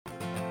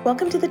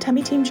Welcome to the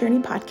Tummy Team Journey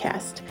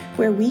podcast,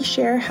 where we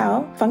share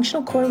how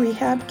functional core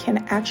rehab can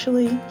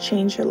actually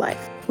change your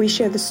life. We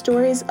share the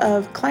stories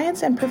of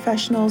clients and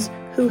professionals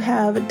who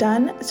have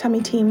done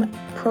Tummy Team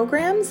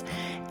programs,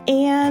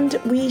 and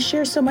we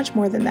share so much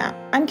more than that.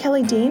 I'm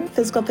Kelly Dean,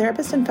 physical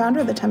therapist and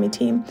founder of the Tummy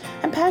Team.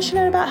 I'm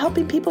passionate about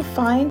helping people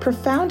find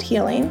profound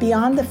healing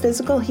beyond the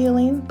physical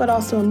healing, but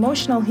also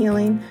emotional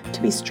healing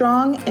to be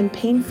strong and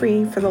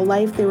pain-free for the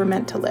life they were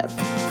meant to live.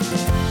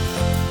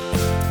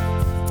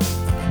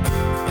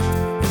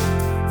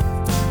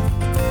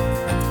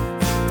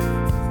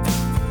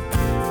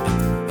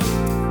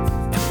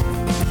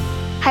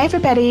 Hi,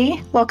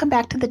 everybody. Welcome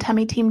back to the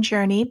Tummy Team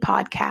Journey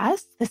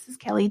podcast. This is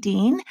Kelly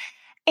Dean.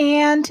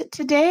 And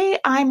today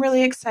I'm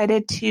really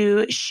excited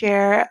to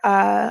share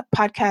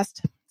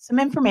some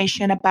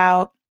information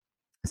about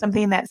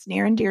something that's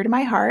near and dear to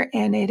my heart,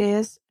 and it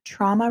is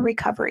trauma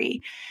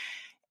recovery.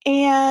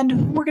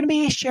 And we're going to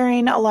be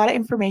sharing a lot of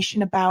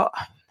information about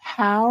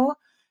how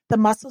the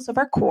muscles of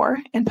our core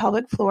and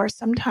pelvic floor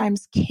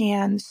sometimes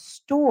can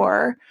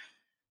store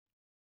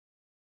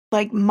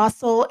like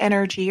muscle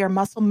energy or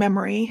muscle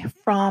memory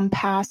from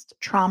past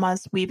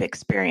traumas we've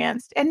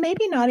experienced. And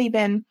maybe not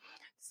even,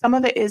 some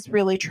of it is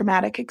really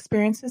traumatic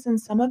experiences and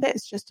some of it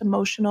is just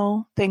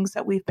emotional things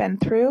that we've been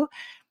through.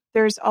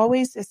 There's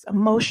always this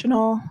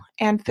emotional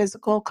and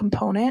physical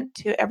component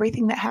to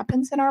everything that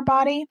happens in our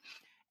body.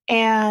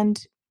 And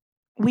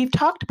we've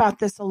talked about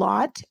this a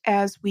lot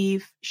as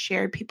we've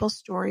shared people's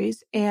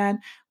stories. And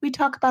we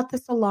talk about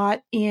this a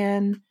lot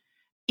in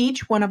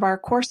each one of our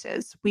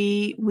courses.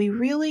 We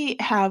really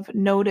have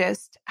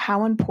noticed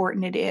how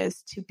important it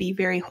is to be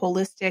very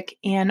holistic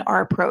in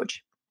our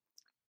approach.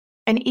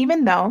 And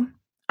even though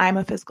I'm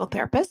a physical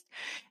therapist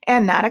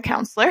and not a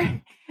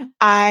counselor,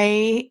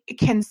 I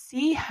can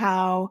see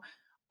how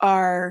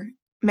our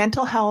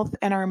mental health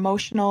and our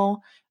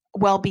emotional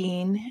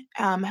well-being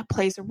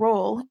plays a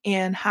role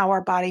in how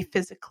our body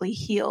physically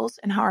heals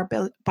and how our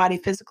body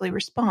physically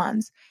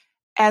responds.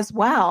 As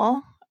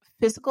well,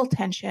 physical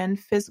tension,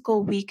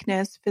 physical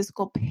weakness,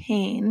 physical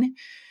pain,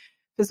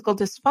 physical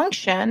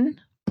dysfunction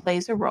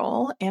plays a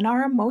role in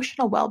our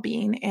emotional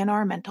well-being and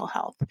our mental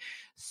health.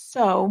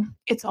 So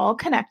it's all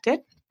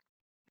connected.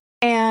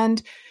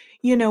 And,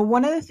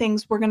 one of the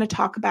things we're going to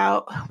talk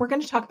about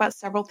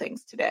several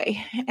things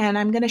today. And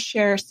I'm going to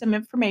share some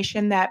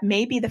information that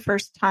may be the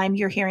first time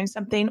you're hearing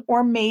something,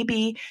 or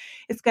maybe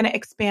it's going to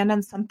expand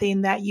on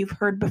something that you've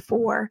heard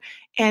before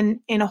and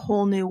in a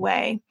whole new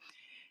way.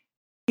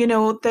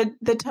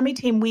 The Tummy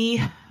Team,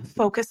 we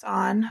focus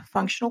on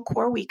functional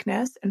core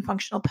weakness and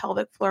functional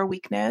pelvic floor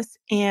weakness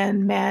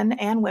in men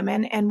and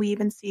women, and we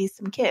even see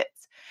some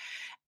kids.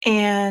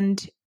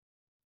 And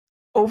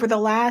over the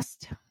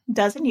last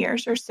dozen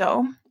years or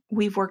so,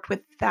 we've worked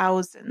with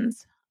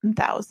thousands and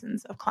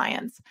thousands of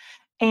clients.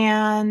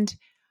 And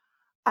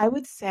I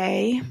would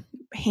say,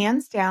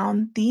 hands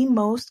down, the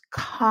most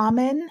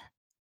common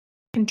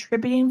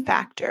contributing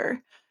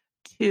factor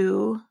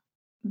to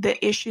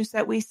the issues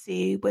that we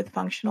see with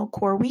functional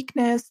core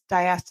weakness,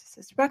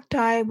 diastasis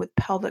recti, with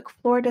pelvic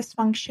floor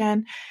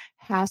dysfunction,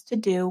 has to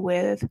do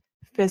with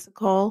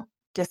physical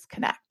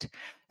disconnect.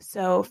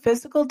 So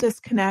physical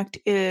disconnect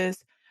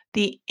is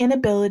the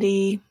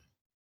inability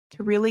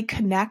to really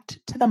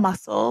connect to the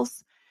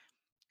muscles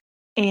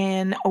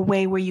in a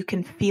way where you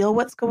can feel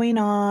what's going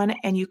on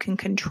and you can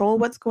control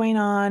what's going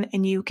on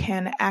and you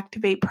can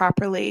activate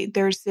properly.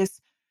 There's this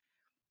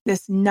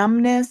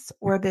numbness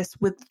or this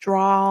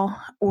withdrawal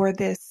or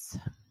this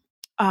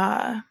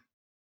kind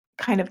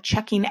of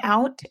checking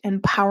out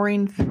and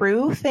powering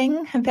through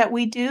thing that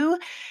we do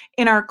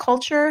in our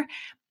culture.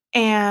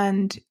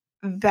 And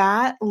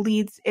that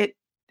leads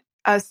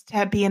us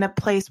to be in a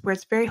place where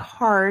it's very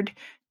hard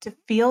to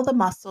feel the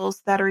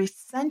muscles that are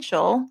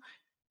essential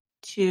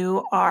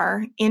to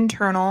our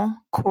internal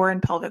core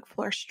and pelvic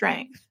floor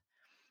strength.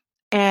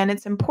 And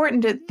it's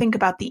important to think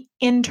about the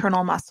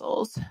internal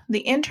muscles.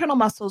 The internal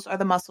muscles are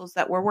the muscles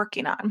that we're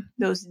working on,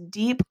 those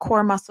deep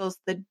core muscles,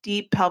 the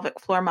deep pelvic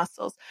floor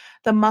muscles,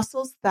 the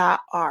muscles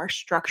that are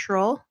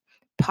structural,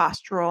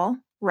 postural,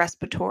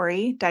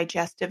 respiratory,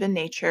 digestive in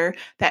nature,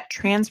 that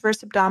transverse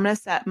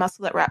abdominis, that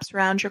muscle that wraps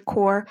around your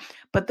core,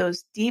 but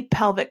those deep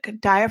pelvic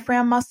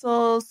diaphragm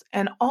muscles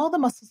and all the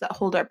muscles that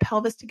hold our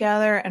pelvis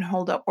together and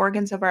hold the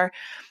organs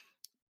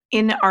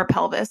in our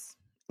pelvis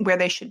where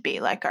they should be,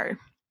 like our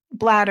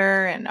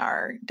bladder and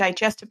our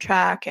digestive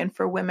tract, and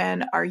for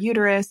women, our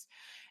uterus,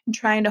 and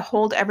trying to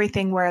hold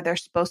everything where they're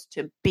supposed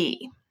to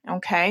be.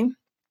 Okay.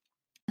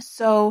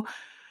 So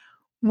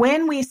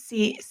when we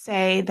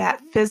say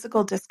that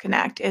physical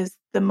disconnect is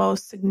the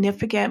most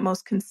significant,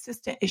 most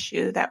consistent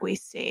issue that we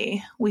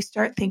see, we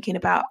start thinking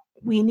about,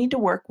 we need to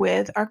work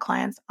with our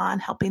clients on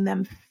helping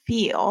them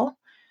feel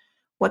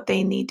what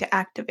they need to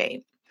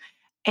activate.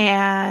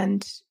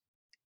 And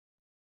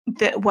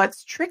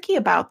what's tricky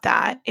about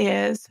that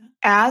is,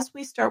 as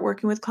we start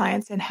working with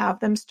clients and have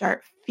them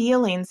start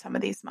feeling some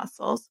of these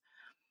muscles,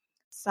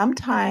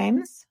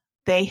 sometimes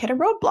they hit a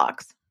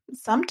roadblocks.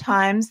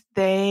 Sometimes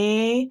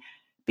they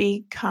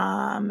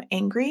become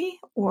angry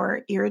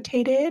or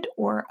irritated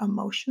or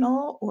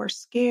emotional or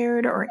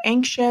scared or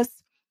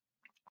anxious.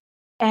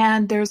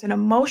 And there's an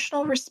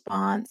emotional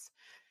response.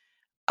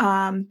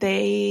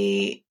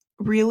 They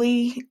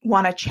really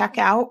want to check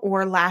out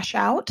or lash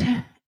out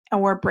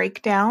or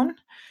break down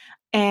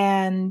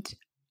and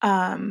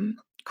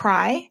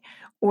cry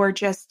or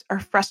just are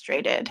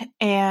frustrated.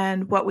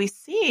 And what we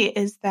see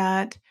is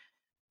that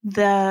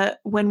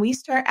when we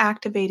start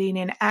activating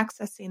and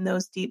accessing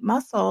those deep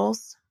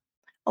muscles,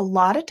 a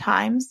lot of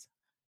times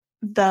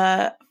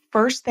the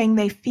first thing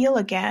they feel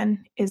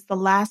again is the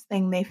last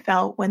thing they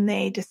felt when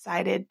they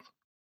decided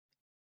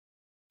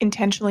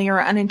intentionally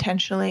or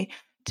unintentionally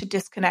to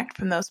disconnect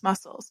from those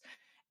muscles.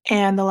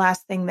 And the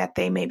last thing that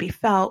they maybe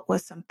felt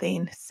was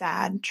something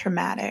sad,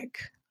 traumatic,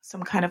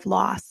 some kind of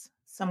loss,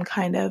 some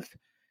kind of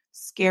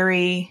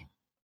scary,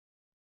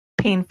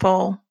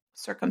 painful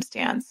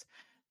circumstance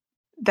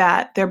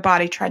that their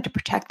body tried to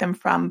protect them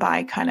from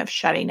by kind of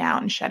shutting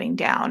out and shutting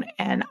down.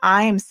 And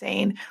I am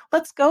saying,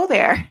 let's go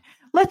there.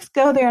 Let's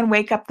go there and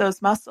wake up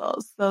those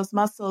muscles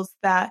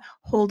that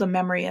hold a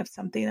memory of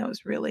something that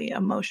was really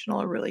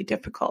emotional or really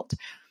difficult.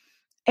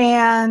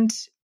 And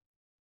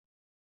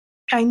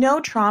I know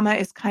trauma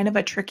is kind of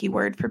a tricky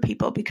word for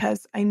people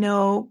because I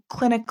know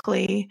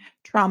clinically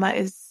trauma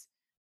is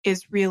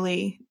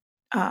really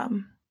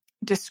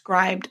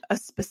described a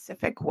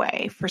specific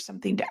way for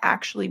something to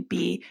actually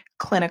be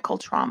clinical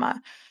trauma.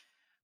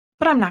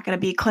 But I'm not going to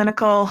be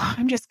clinical.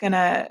 I'm just going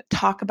to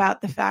talk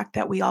about the fact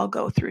that we all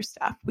go through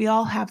stuff. We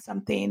all have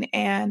something.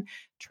 And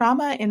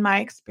trauma, in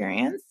my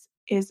experience,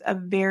 is a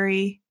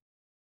very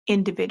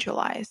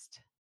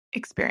individualized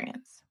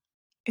experience.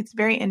 It's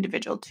very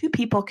individual. Two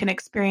people can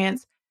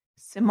experience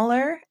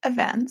similar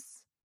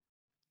events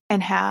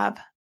and have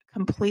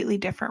completely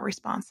different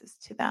responses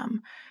to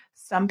them.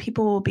 Some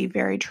people will be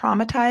very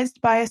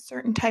traumatized by a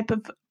certain type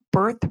of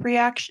birth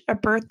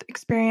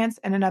experience,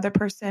 and another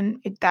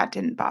person, that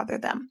didn't bother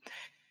them.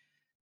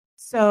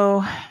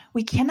 So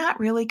we cannot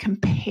really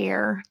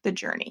compare the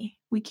journey.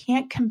 We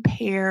can't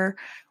compare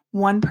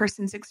one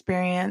person's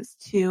experience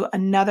to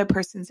another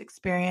person's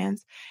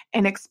experience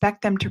and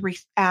expect them to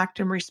react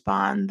and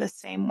respond the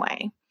same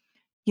way.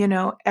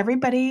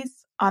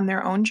 Everybody's on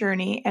their own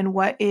journey, and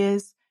what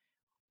is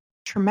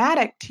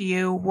traumatic to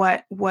you,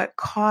 what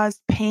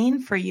caused pain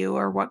for you,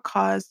 or what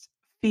caused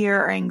fear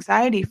or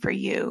anxiety for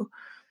you,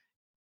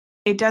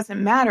 it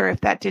doesn't matter if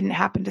that didn't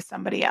happen to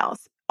somebody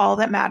else. All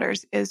that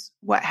matters is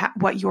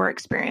what your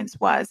experience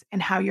was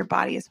and how your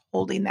body is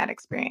holding that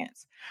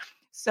experience.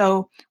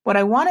 So what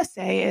I want to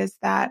say is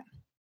that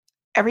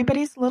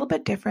everybody's a little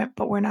bit different,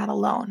 but we're not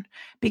alone,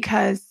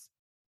 because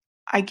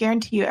I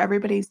guarantee you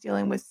everybody's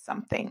dealing with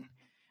something.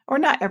 Or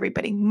not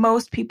everybody,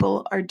 most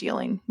people are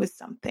dealing with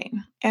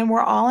something. And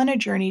we're all on a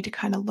journey to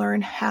kind of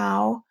learn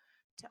how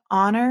to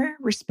honor,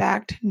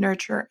 respect,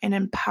 nurture, and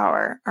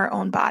empower our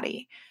own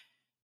body.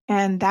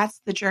 And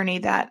that's the journey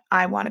that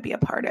I want to be a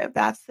part of.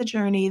 That's the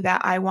journey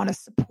that I want to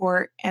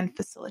support and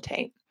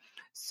facilitate.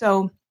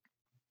 So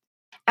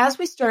as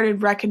we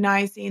started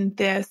recognizing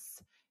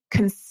this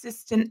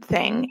consistent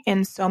thing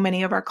in so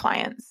many of our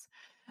clients,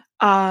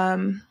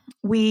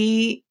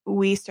 we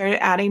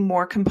started adding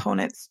more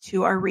components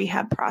to our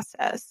rehab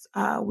process.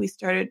 We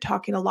started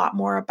talking a lot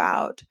more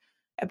about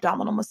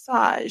abdominal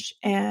massage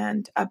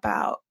and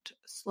about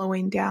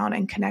slowing down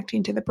and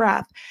connecting to the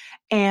breath.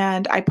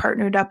 And I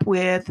partnered up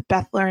with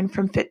Beth Learn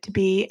from Fit to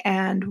Be,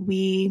 and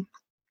we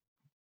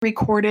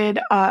recorded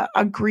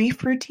a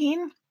grief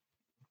routine.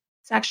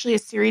 It's actually a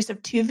series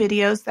of 2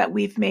 videos that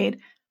we've made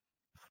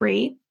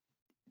free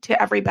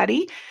to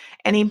everybody,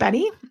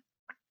 anybody.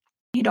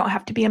 You don't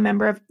have to be a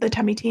member of the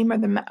Tummy Team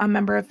or a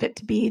member of Fit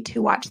to Be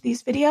to watch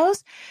these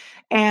videos.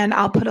 And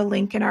I'll put a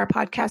link in our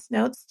podcast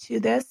notes to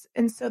this.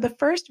 And so the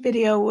first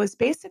video was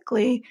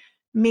basically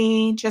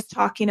me just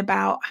talking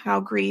about how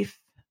grief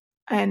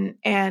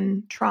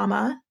and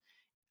trauma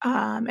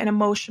and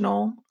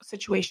emotional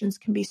situations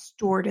can be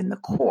stored in the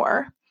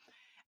core.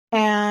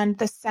 And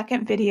the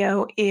second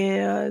video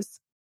is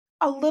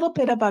a little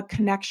bit of a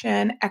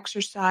connection,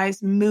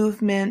 exercise,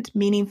 movement,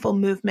 meaningful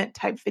movement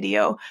type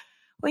video.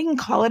 We can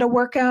call it a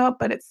workout,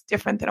 but it's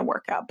different than a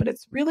workout. But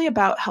it's really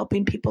about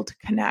helping people to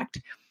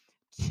connect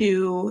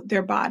to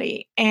their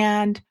body.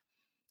 And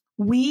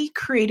we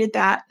created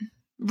that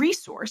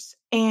resource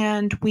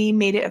and we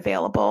made it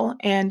available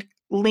and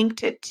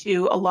linked it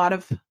to a lot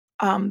of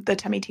the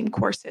Tummy Team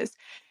courses.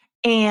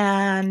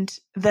 And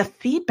the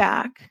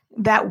feedback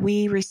that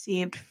we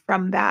received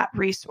from that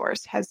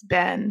resource has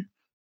been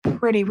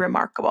pretty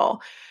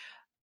remarkable.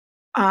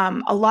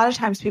 A lot of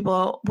times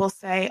people will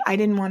say, I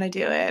didn't want to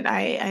do it.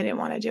 I didn't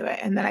want to do it.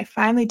 And then I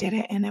finally did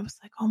it. And it was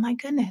like, oh my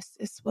goodness,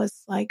 this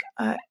was like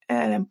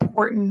an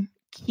important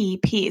key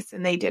piece.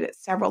 And they did it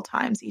several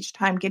times, each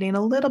time getting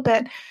a little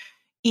bit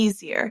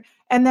easier.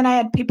 And then I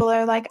had people that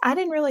are like, I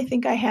didn't really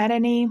think I had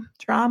any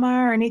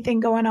trauma or anything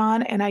going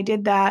on. And I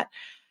did I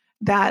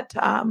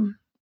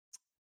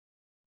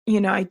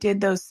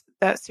did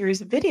that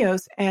series of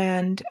videos,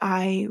 and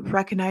I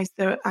recognized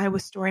that I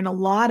was storing a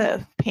lot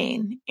of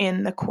pain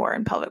in the core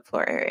and pelvic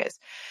floor areas.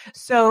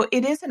 So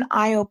it is an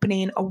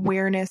eye-opening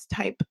awareness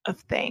type of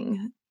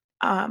thing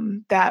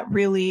that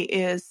really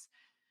is,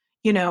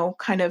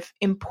 kind of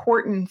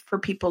important for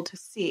people to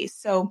see.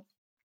 So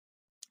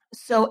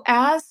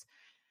as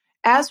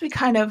we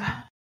kind of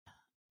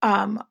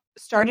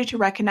started to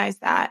recognize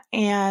that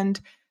and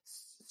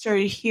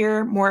started to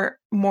hear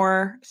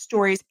more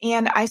stories,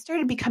 and I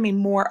started becoming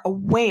more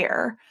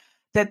aware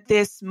that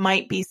this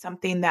might be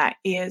something that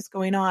is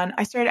going on,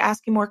 I started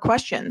asking more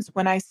questions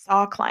when I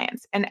saw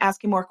clients and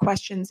asking more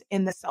questions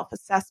in the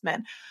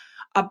self-assessment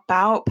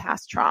about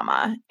past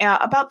trauma,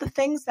 about the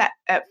things that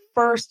at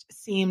first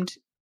seemed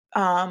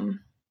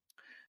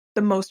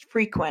the most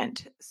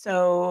frequent.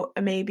 So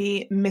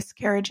maybe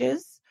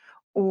miscarriages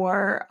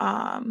or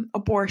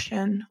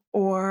abortion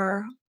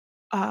or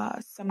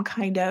some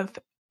kind of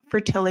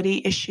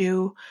fertility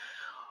issue,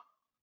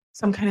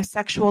 some kind of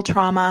sexual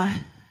trauma,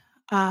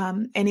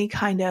 any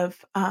kind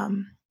of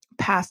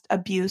past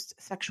abuse,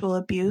 sexual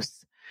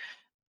abuse,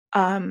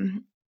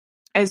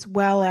 as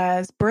well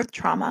as birth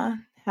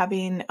trauma,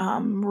 having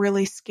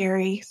really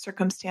scary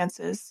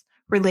circumstances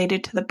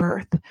related to the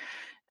birth,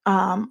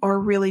 or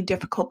really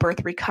difficult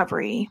birth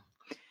recovery.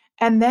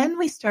 And then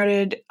we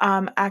started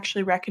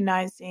actually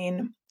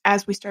recognizing,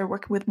 as we started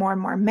working with more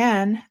and more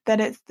men,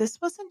 that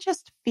this wasn't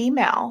just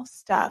female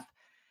stuff.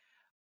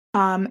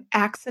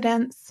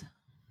 Accidents,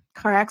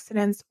 car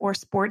accidents or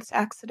sports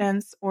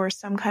accidents or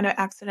some kind of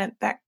accident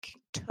that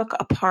took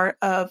a part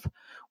of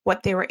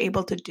what they were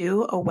able to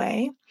do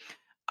away,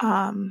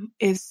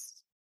 is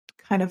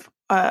kind of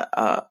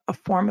a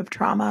form of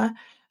trauma.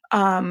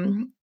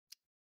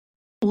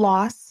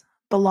 Loss,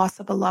 the loss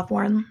of a loved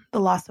one, the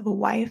loss of a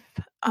wife,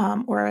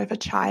 or of a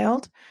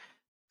child.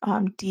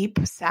 Deep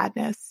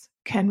sadness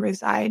can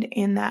reside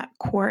in that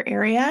core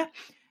area.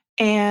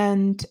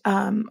 And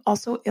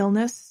also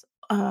illness,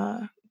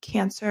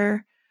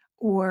 cancer,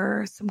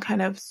 or some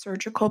kind of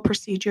surgical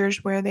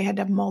procedures where they had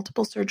to have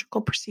multiple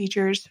surgical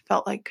procedures,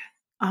 felt like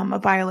a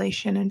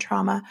violation and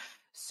trauma.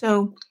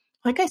 So,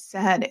 like I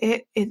said,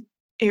 it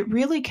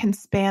really can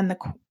span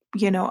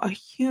a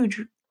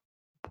huge,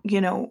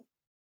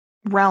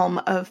 realm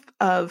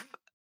of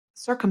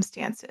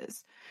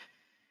circumstances.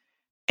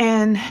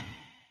 And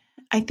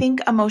I think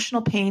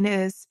emotional pain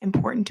is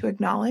important to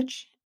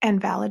acknowledge and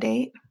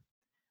validate.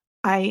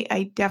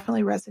 I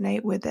definitely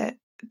resonate with it.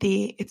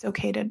 It's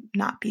okay to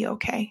not be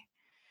okay.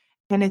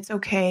 And it's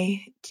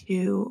okay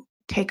to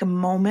take a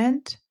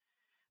moment,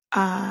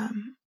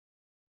 and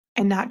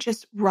not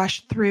just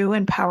rush through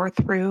and power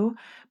through,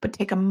 but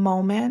take a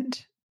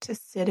moment to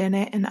sit in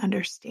it and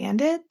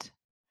understand it.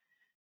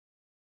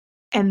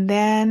 And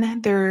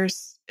then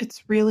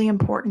it's really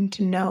important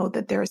to know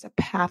that there's a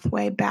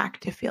pathway back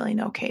to feeling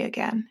okay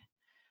again.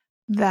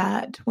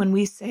 That when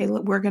we say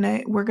we're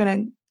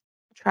gonna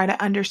try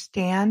to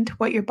understand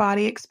what your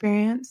body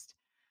experienced,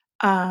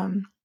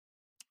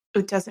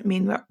 it doesn't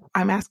mean that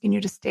I'm asking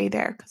you to stay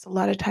there, because a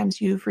lot of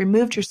times you've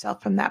removed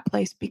yourself from that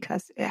place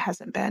because it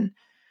hasn't been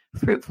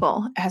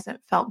fruitful, it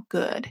hasn't felt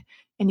good,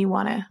 and you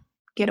want to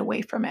get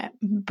away from it.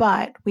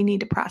 But we need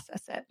to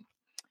process it.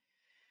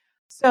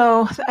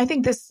 So I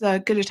think this is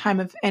as good a time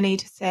of any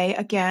to say,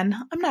 again,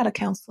 I'm not a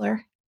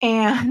counselor,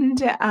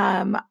 and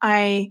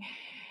I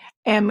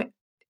am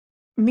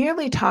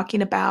merely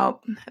talking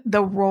about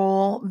the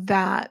role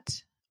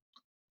that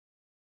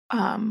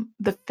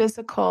the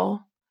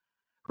physical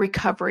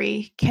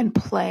recovery can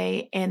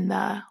play in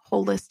the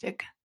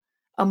holistic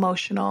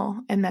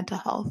emotional and mental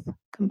health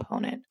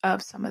component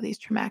of some of these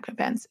traumatic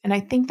events. And I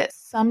think that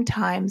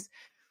sometimes,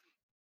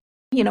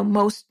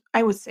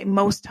 I would say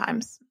most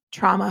times,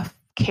 trauma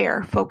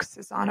care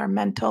focuses on our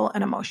mental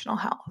and emotional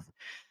health.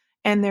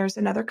 And there's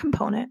another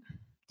component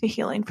to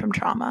healing from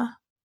trauma.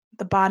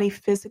 The body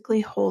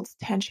physically holds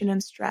tension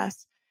and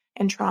stress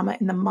and trauma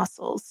in the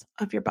muscles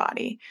of your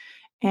body.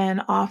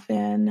 And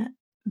often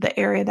the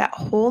area that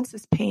holds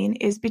this pain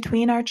is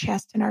between our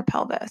chest and our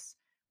pelvis.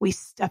 We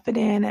stuff it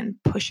in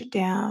and push it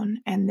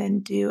down and then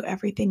do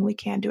everything we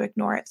can to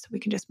ignore it so we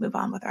can just move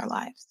on with our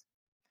lives.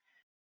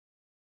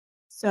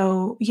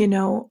 So,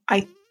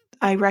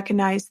 I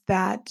recognize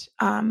that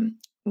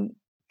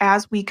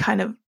as we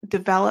kind of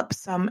develop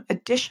some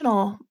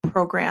additional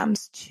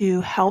programs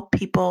to help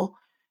people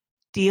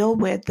deal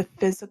with the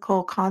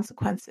physical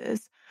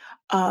consequences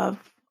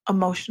of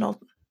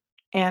emotional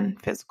and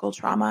physical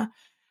trauma,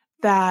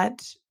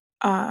 that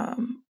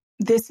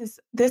this is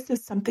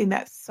something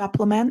that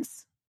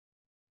supplements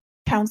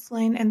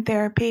counseling and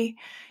therapy.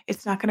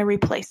 It's not going to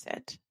replace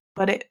it,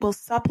 but it will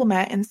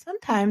supplement, and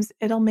sometimes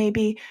it'll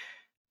maybe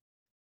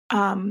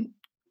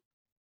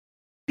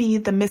be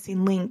the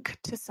missing link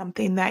to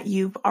something that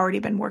you've already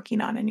been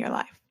working on in your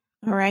life.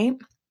 All right.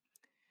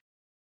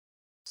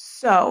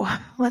 So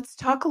let's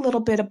talk a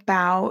little bit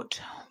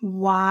about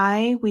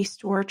why we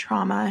store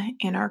trauma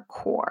in our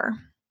core.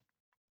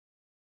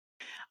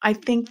 I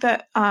think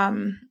that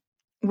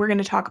we're going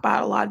to talk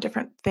about a lot of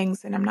different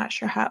things, and I'm not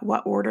sure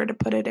what order to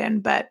put it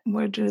in, but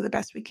we'll do the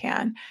best we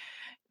can.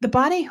 the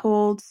body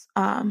holds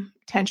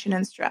tension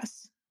and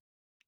stress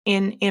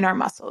in our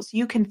muscles.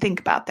 You can think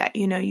about that.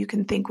 You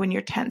can think when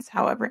you're tense,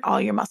 however, all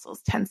your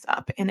muscles tense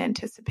up in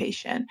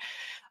anticipation.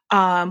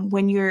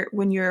 When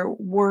you're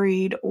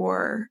worried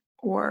or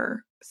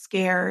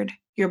scared,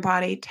 your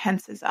body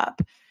tenses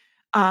up.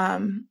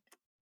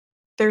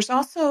 There's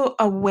also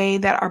a way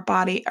that our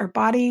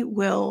body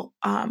will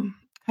kind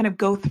of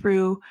go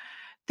through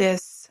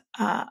this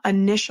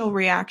initial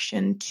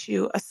reaction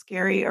to a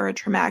scary or a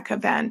traumatic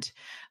event,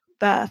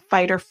 the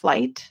fight or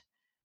flight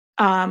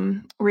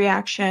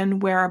reaction,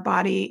 where our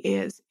body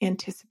is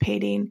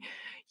anticipating,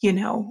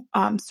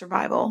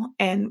 survival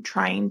and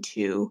trying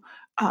to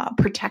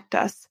protect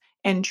us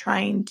and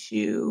trying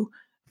to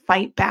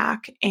fight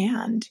back.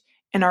 And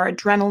our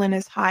adrenaline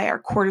is high,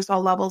 our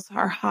cortisol levels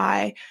are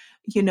high,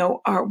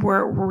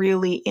 we're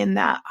really in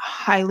that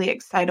highly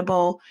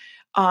excitable,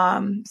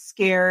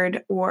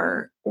 scared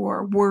or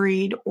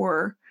worried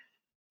or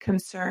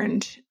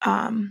concerned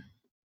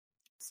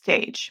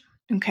stage.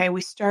 Okay,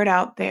 we start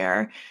out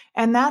there,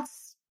 and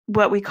that's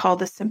what we call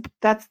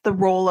that's the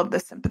role of the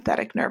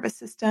sympathetic nervous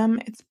system.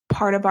 It's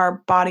part of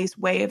our body's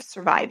way of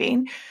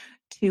surviving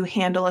to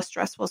handle a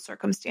stressful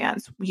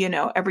circumstance.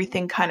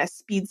 Everything kind of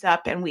speeds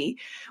up, and we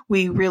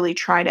really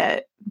try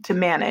to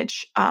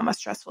manage a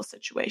stressful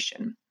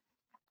situation.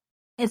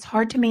 It's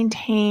hard to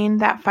maintain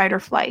that fight or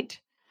flight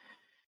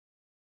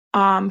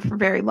for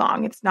very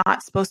long. It's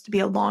not supposed to be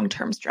a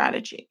long-term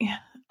strategy.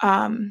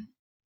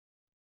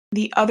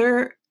 The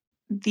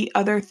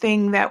other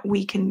thing that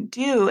we can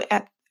do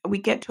we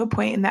get to a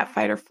point in that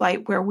fight or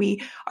flight where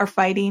we are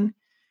fighting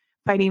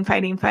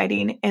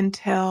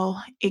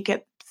until it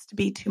gets to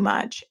be too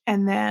much.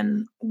 And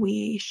then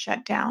we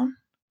shut down,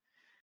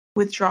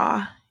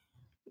 withdraw,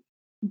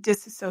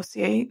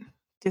 disassociate,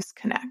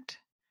 disconnect.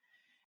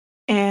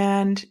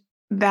 And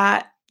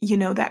that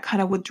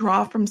kind of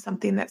withdraw from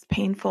something that's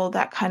painful,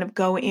 that kind of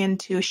go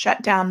into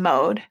shutdown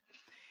mode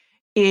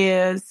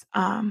is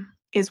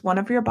one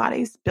of your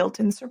body's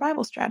built-in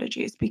survival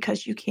strategies,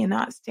 because you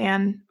cannot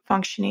stand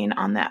functioning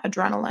on that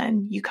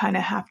adrenaline. You kind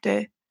of have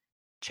to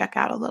check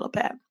out a little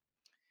bit.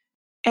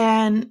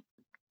 And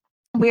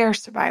we are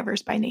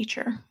survivors by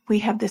nature. We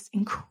have this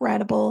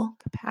incredible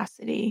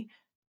capacity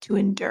to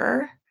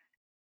endure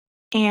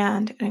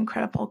and an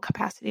incredible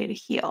capacity to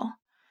heal.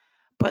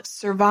 But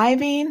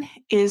surviving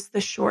is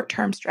the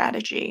short-term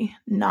strategy,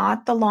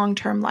 not the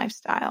long-term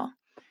lifestyle.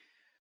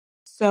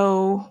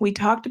 So we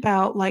talked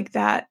about like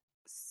that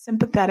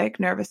sympathetic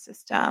nervous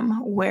system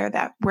where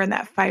we're in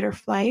that fight or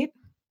flight.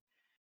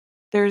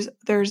 There's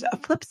a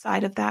flip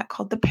side of that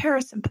called the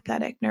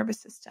parasympathetic nervous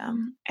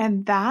system.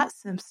 And that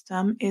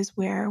system is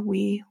where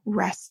we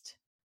rest,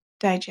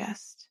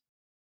 digest,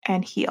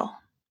 and heal.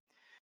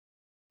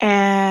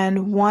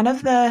 And one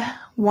of the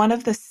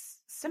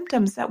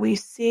symptoms that we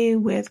see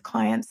with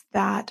clients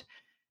that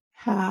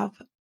have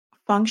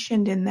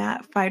functioned in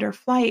that fight or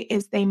flight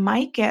is they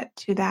might get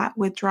to that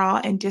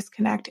withdrawal and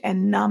disconnect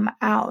and numb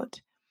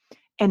out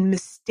and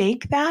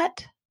mistake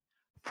that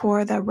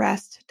for the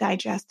rest,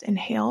 digest, and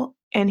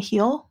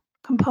heal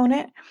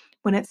component,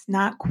 when it's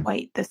not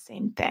quite the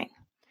same thing.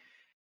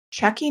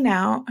 Checking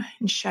out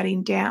and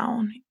shutting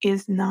down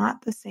is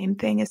not the same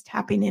thing as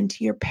tapping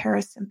into your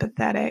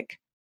parasympathetic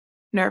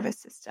nervous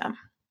system.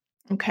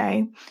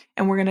 Okay.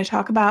 And we're going to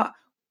talk about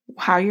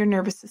how your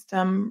nervous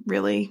system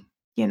really,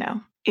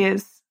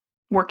 is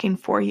working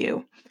for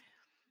you.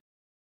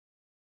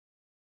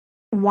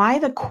 Why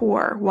the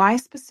core? Why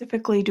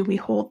specifically do we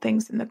hold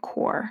things in the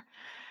core?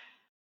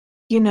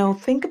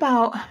 Think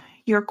about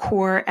your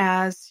core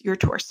as your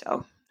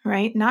torso,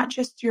 right? Not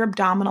just your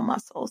abdominal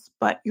muscles,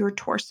 but your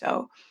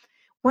torso.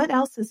 What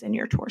else is in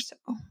your torso?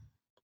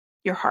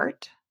 Your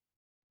heart,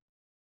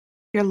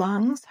 your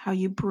lungs, how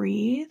you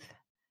breathe,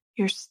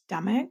 your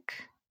stomach,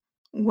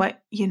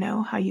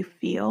 how you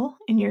feel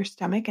in your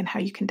stomach and how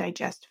you can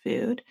digest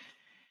food,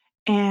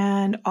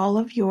 and all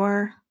of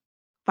your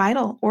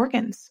vital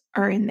organs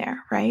are in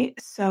there, right?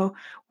 So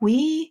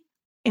we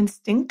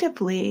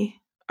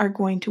instinctively are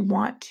going to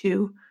want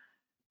to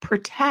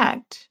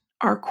protect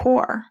our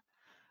core,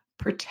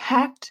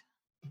 protect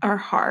our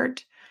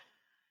heart,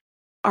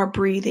 our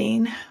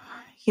breathing.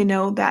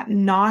 That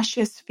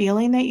nauseous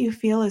feeling that you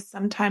feel is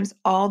sometimes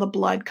all the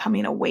blood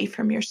coming away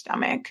from your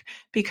stomach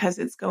because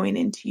it's going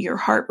into your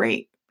heart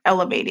rate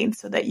elevating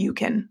so that you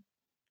can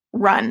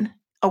run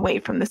away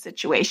from the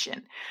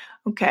situation.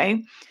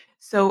 Okay.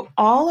 So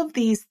all of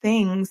these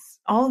things,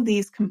 all of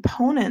these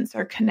components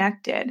are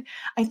connected.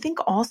 I think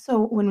also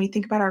when we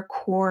think about our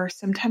core,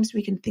 sometimes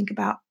we can think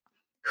about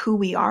who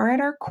we are at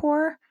our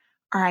core,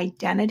 our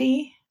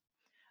identity,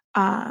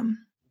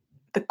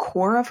 the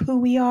core of who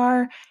we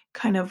are,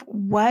 kind of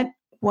what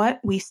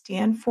we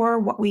stand for,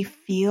 what we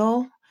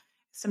feel.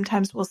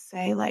 Sometimes we'll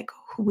say like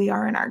who we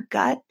are in our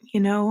gut,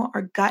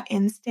 our gut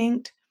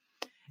instinct,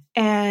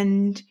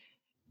 and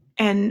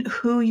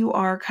who you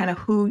are, kind of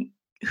who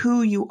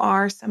you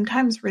are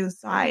sometimes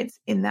resides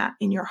in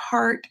your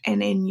heart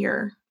and in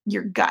your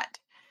gut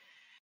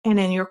and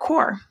in your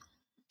core.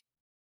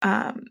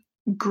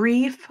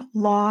 Grief,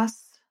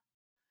 loss,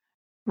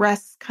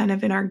 rests kind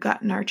of in our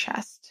gut and our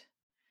chest.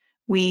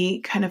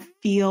 We kind of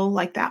feel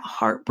like that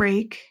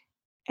heartbreak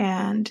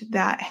and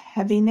that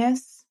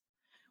heaviness.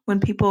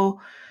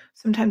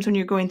 Sometimes when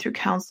you're going through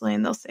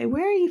counseling, they'll say,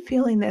 where are you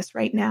feeling this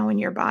right now in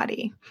your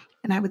body?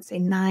 And I would say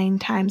 9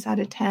 times out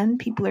of 10,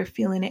 people are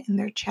feeling it in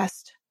their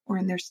chest or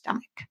in their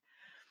stomach.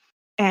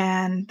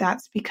 And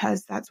that's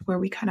because that's where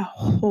we kind of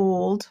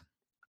hold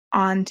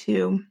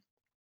onto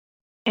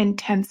and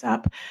tense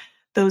up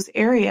those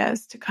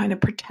areas to kind of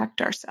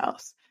protect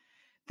ourselves.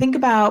 Think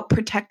about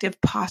protective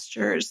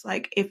postures.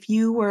 Like if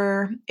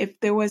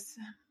there was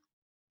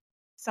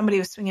somebody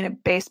was swinging a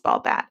baseball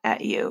bat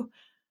at you,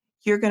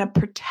 you're going to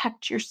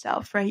protect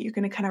yourself, right? You're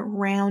going to kind of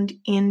round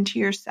into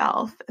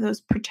yourself. Those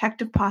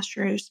protective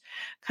postures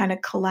kind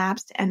of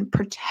collapse and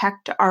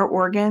protect our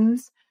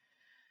organs.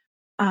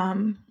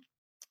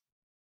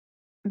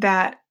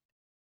 That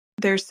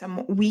there's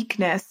some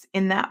weakness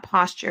in that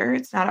posture.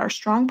 It's not our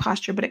strong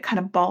posture, but it kind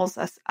of balls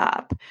us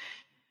up.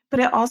 But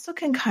it also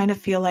can kind of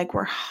feel like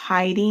we're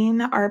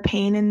hiding our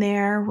pain in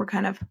there. We're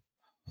kind of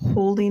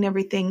holding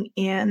everything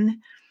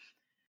in.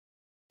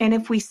 And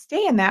if we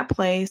stay in that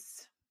place,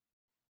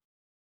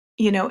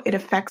 it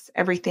affects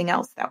everything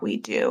else that we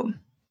do.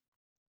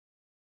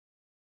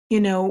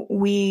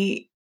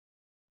 We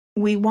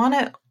want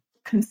to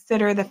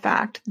consider the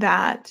fact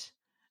that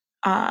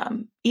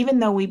even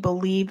though we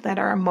believe that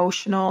our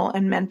emotional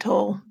and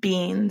mental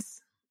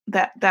beings,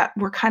 that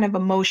we're kind of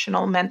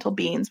emotional mental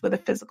beings with a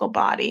physical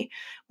body,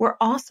 we're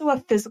also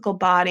a physical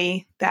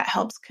body that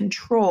helps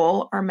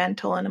control our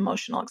mental and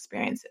emotional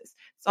experiences.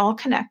 It's all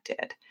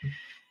connected.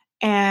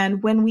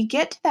 And when we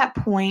get to that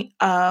point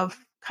of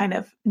kind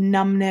of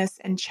numbness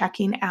and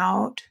checking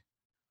out,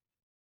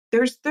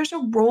 there's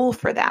a role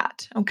for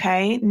that,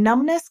 okay?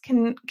 Numbness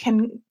can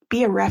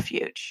be a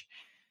refuge.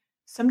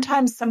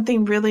 Sometimes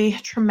something really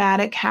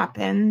traumatic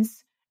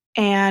happens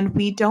and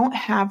we don't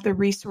have the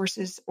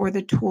resources or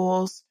the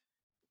tools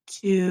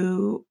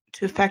to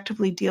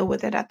effectively deal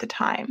with it at the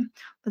time.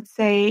 Let's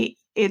say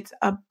it's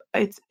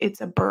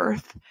a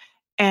birth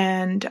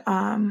and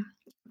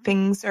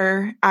things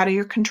are out of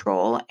your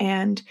control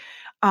and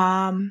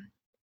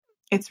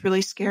it's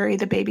really scary.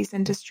 The baby's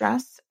in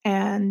distress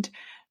and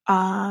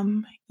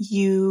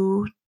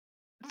you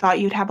thought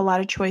you'd have a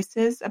lot of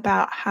choices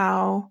about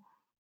how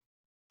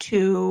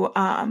to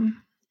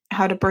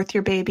birth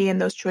your baby,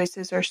 and those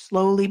choices are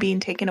slowly being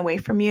taken away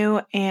from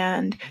you.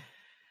 And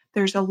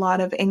there's a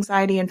lot of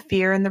anxiety and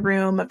fear in the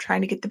room of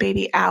trying to get the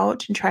baby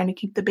out and trying to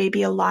keep the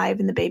baby alive,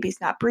 and the baby's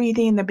not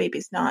breathing, the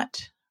baby's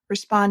not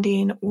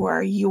responding,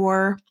 or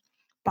your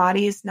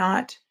body is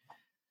not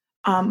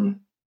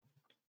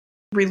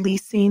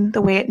releasing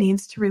the way it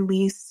needs to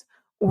release,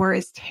 or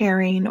is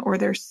tearing, or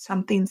there's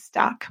something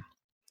stuck.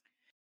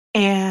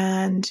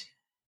 And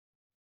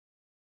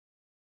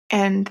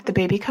the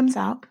baby comes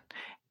out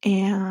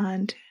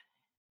and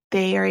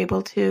they are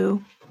able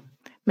to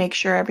make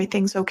sure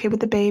everything's okay with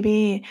the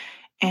baby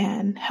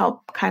and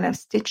help kind of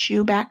stitch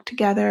you back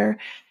together.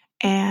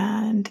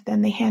 And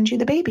then they hand you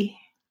the baby.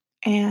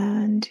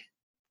 And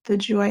the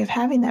joy of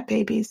having that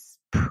baby is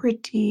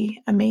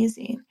pretty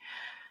amazing.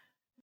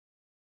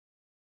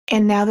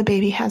 And now the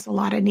baby has a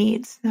lot of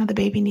needs. Now the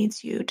baby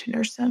needs you to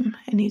nurse them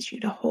and needs you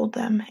to hold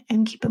them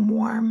and keep them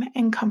warm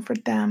and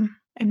comfort them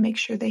and make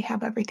sure they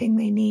have everything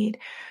they need.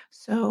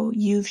 So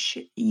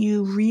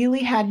you really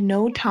had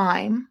no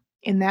time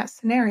in that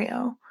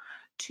scenario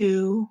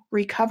to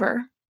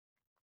recover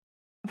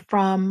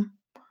from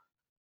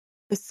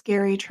the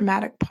scary,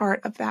 traumatic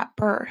part of that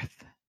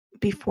birth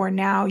before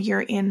now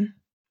you're in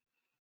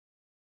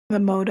the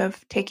mode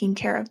of taking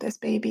care of this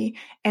baby.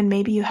 And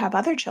maybe you have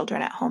other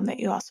children at home that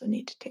you also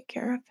need to take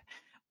care of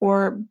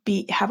or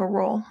have a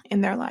role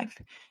in their life.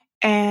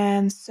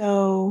 And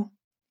so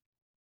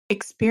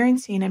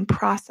experiencing and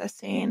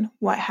processing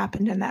what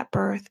happened in that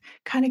birth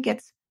kind of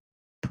gets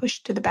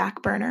pushed to the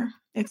back burner.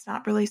 It's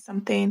not really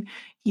something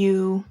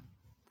you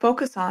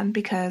focus on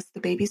because the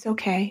baby's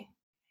okay.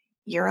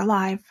 You're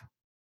alive.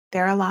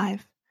 They're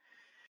alive.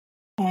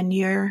 And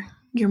you're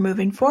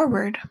moving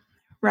forward,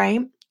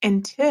 right?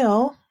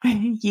 Until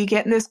you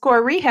get in this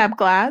core rehab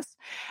class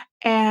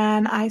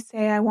and I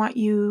say, I want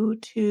you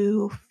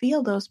to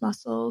feel those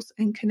muscles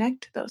and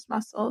connect to those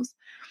muscles.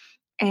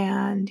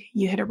 And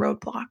you hit a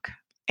roadblock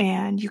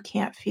and you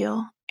can't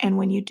feel. And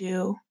when you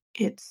do,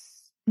 it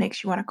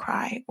makes you want to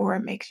cry or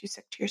it makes you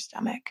sick to your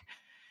stomach,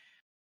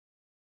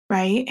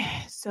 right?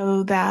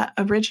 So that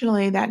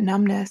originally that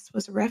numbness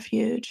was a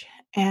refuge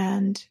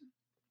and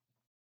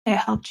it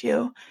helped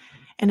you.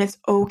 And it's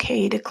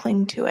okay to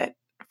cling to it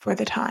for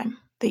the time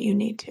that you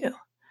need to.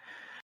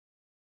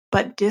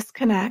 But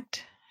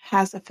disconnect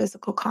has a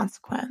physical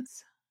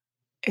consequence,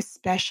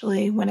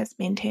 especially when it's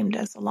maintained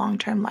as a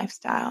long-term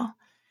lifestyle.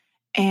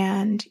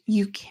 And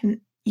you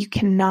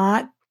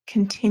cannot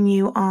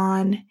continue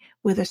on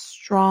with a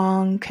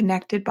strong,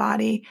 connected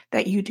body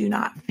that you do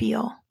not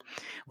feel.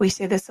 We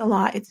say this a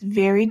lot. It's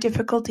very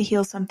difficult to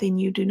heal something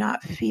you do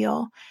not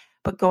feel.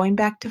 But going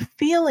back to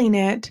feeling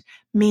it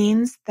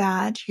means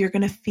that you're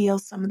going to feel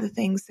some of the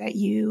things that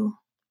you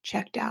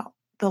checked out,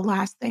 the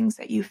last things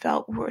that you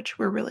felt, which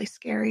were really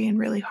scary and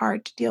really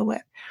hard to deal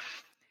with.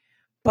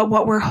 But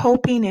what we're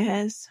hoping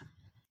is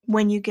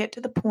when you get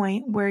to the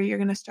point where you're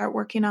going to start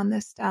working on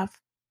this stuff,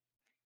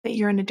 that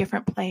you're in a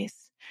different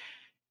place.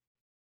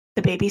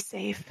 The baby's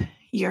safe.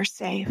 You're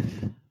safe.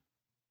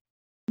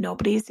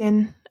 Nobody's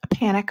in a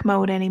panic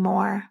mode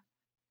anymore.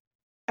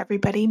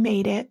 Everybody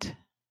made it.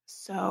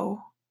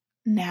 So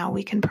now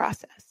we can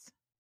process.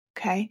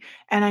 Okay.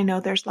 And I know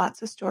there's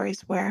lots of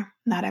stories where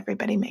not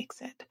everybody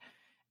makes it.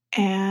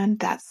 And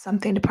that's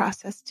something to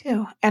process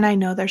too. And I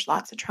know there's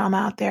lots of trauma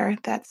out there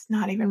that's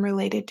not even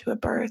related to a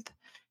birth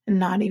and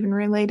not even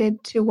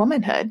related to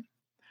womanhood.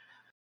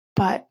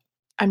 But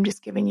I'm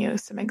just giving you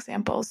some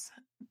examples.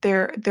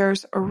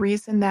 There's a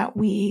reason that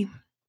we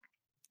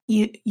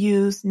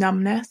use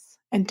numbness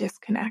and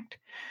disconnect.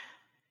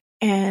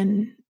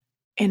 And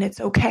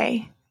it's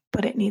okay,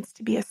 but it needs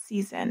to be a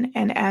season.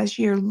 And as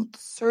you're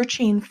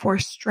searching for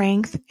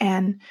strength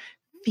and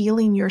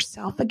feeling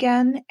yourself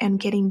again and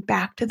getting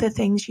back to the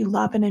things you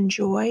love and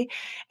enjoy,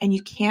 and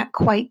you can't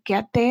quite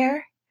get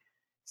there,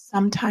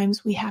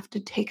 sometimes we have to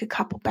take a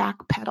couple back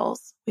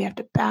pedals. We have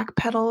to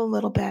backpedal a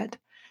little bit,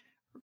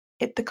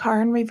 hit the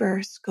car in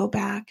reverse, go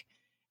back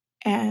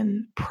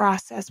and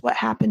process what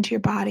happened to your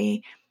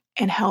body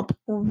and help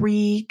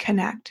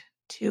reconnect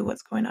to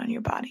what's going on in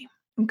your body.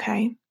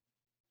 Okay.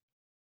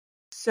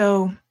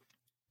 So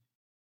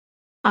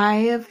I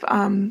have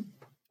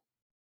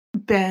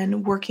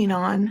been working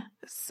on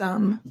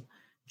some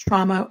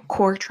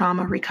core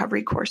trauma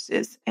recovery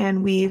courses,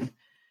 and we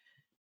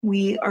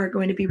are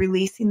going to be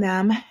releasing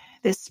them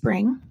this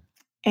spring,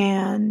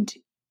 and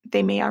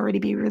they may already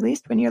be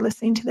released when you're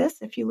listening to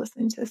this, if you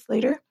listen to this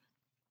later.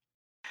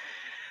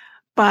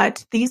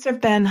 But these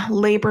have been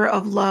labor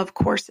of love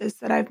courses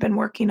that I've been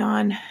working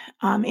on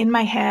in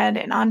my head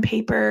and on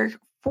paper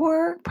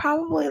for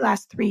probably the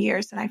last 3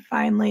 years. And I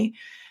finally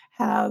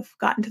have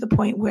gotten to the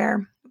point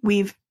where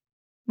we've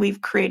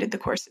created the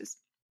courses.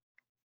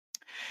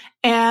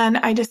 And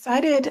I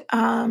decided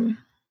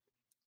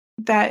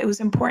that it was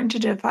important to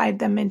divide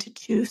them into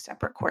 2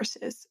 separate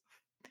courses.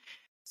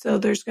 So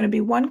there's going to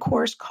be one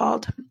course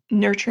called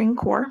Nurturing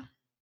Core.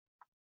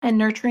 And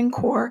Nurturing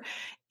Core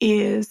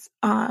is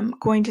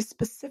going to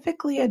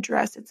specifically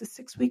address, it's a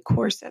 6-week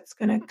course that's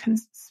going to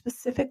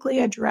specifically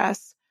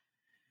address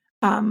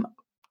female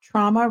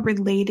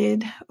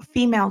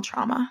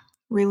trauma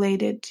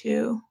related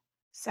to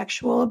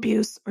sexual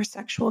abuse or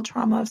sexual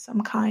trauma of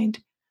some kind,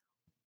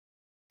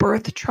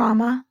 birth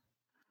trauma,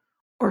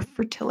 or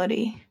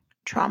fertility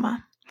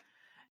trauma.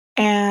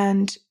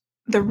 And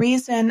the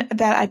reason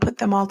that I put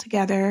them all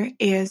together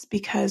is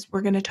because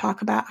we're going to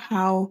talk about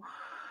how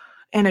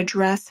and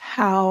address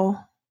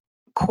how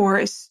core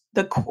is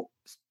the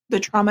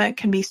trauma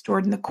can be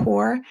stored in the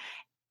core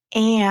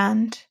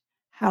and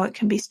how it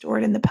can be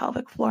stored in the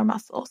pelvic floor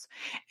muscles.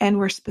 And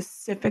we're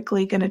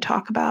specifically going to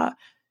talk about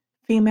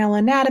female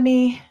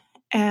anatomy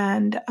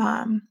and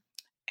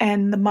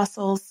the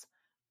muscles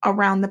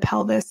around the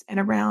pelvis and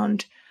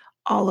around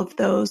all of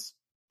those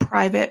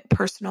private,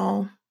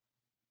 personal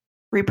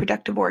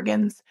reproductive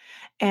organs,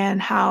 and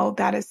how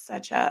that is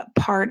such a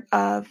part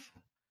of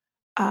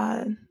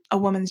a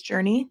woman's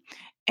journey.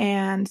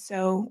 And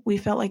so we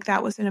felt like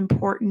that was an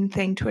important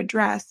thing to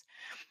address.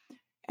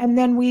 And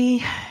then we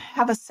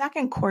have a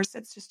second course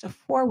that's just a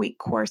 4-week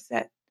course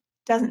that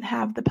doesn't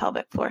have the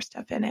pelvic floor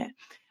stuff in it.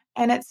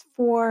 And it's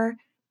for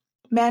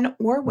men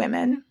or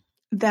women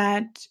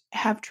that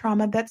have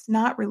trauma that's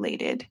not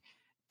related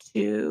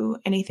to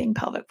anything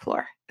pelvic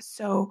floor.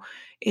 So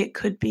it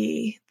could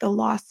be the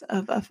loss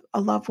of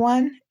a loved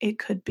one. It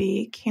could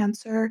be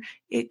cancer.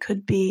 It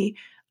could be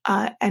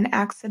an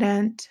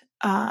accident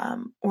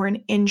or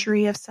an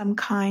injury of some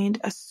kind,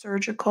 a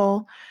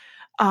surgical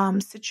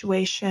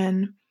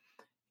situation.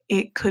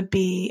 It could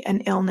be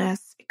an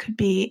illness. It could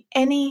be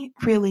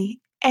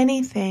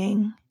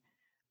anything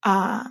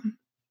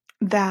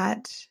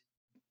that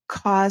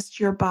caused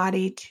your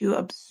body to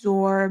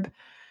absorb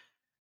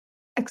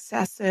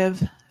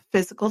excessive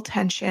physical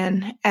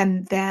tension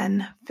and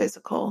then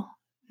physical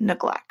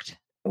neglect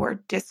or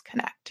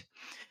disconnect.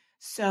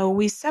 So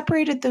we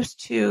separated those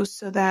 2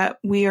 so that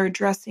we are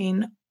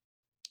addressing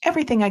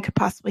everything I could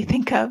possibly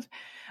think of,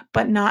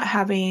 but not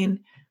having,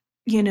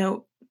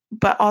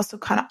 but also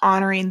kind of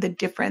honoring the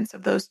difference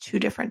of those 2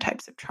 different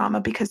types of trauma,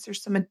 because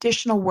there's some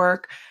additional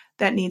work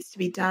that needs to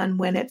be done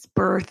when it's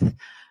birth,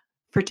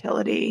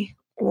 fertility,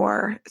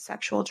 or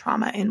sexual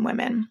trauma in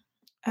women.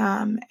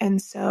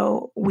 And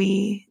so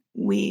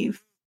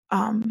we've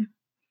kind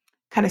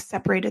of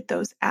separated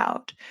those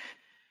out.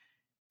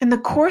 And the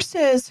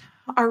courses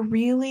are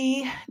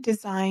really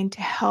designed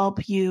to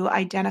help you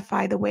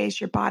identify the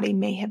ways your body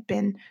may have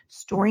been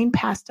storing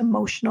past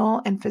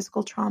emotional and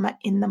physical trauma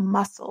in the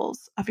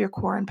muscles of your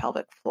core and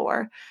pelvic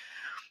floor,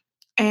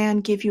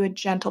 and give you a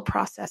gentle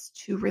process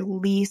to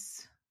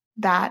release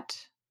that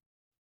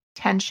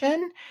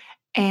tension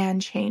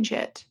and change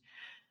it.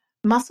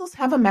 Muscles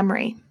have a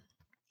memory.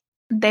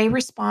 They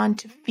respond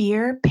to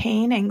fear,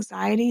 pain,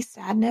 anxiety,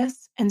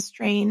 sadness, and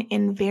strain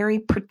in very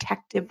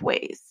protective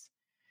ways.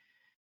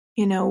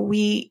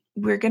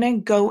 we're going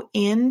to go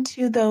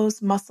into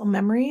those muscle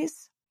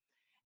memories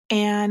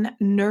and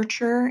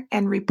nurture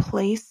and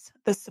replace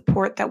the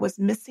support that was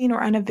missing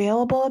or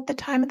unavailable at the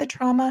time of the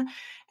trauma,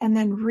 and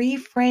then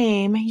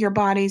reframe your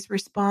body's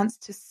response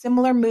to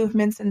similar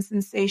movements and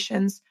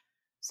sensations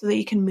so that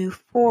you can move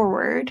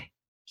forward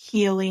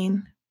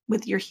healing,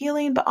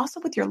 but also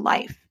with your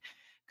life.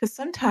 Because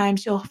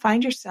sometimes you'll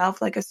find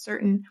yourself like a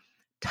certain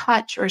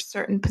touch or a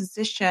certain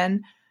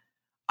position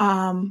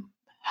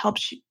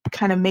helps you,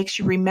 kind of makes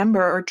you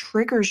remember or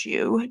triggers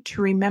you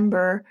to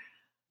remember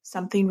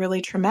something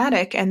really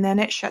traumatic, and then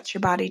it shuts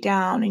your body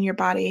down and your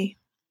body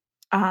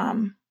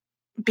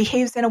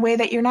behaves in a way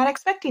that you're not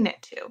expecting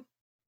it to.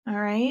 All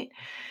right.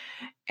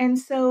 And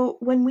so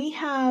when we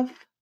have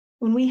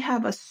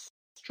a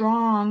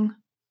strong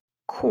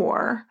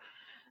core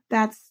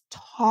that's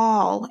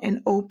tall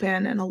and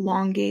open and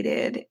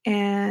elongated,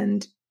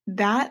 and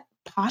that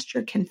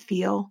posture can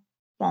feel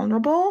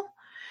vulnerable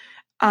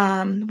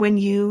when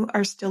you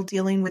are still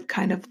dealing with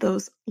kind of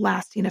those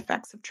lasting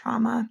effects of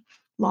trauma,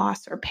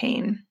 loss, or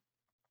pain.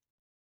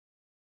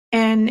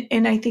 And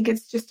I think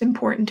it's just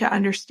important to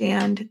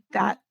understand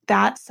that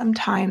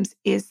sometimes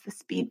is the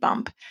speed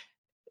bump.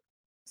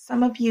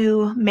 Some of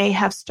you may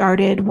have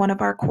started one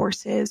of our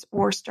courses,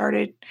 or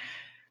started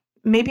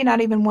maybe not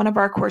even one of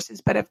our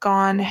courses, but have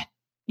gone,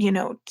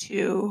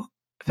 to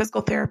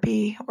physical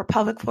therapy or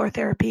pelvic floor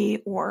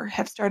therapy, or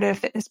have started a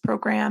fitness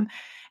program,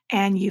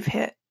 and you've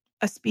hit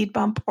a speed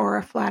bump or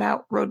a flat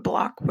out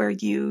roadblock where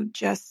you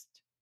just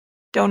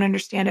don't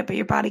understand it, but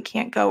your body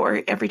can't go,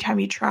 or every time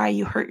you try,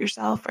 you hurt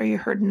yourself, or you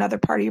hurt another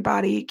part of your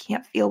body, you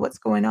can't feel what's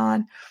going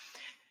on.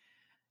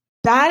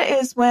 That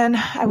is when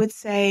I would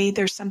say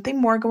there's something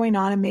more going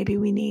on, and maybe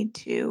we need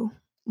to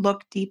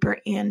look deeper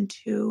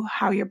into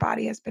how your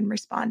body has been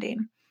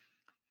responding.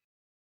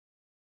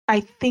 I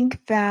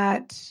think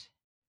that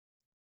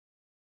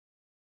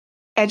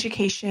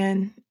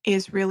education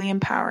is really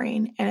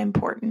empowering and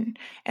important.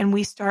 And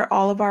we start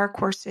all of our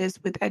courses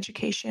with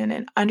education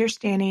and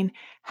understanding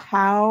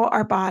how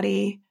our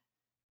body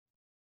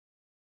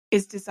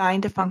is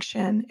designed to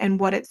function and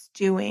what it's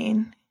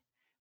doing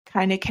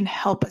kind of can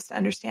help us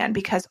understand,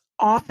 because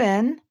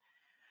often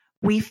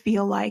we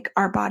feel like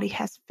our body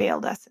has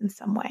failed us in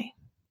some way.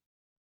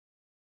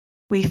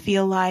 We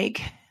feel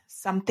like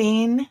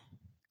something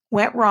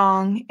went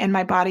wrong and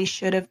my body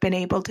should have been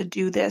able to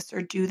do this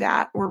or do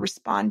that or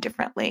respond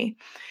differently,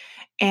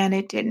 and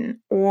it didn't.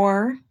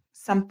 Or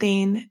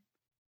something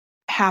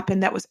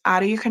happened that was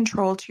out of your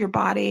control to your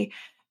body,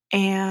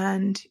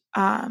 and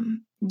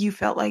you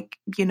felt like,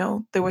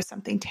 there was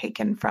something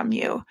taken from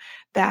you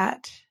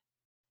that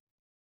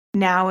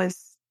now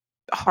is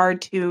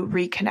hard to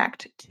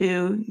reconnect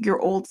to your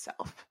old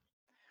self.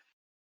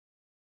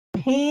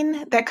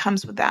 Pain that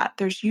comes with that.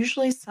 There's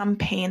usually some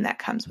pain that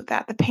comes with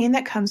that. The pain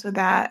that comes with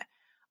that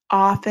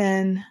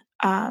often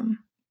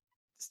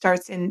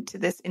starts into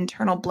this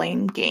internal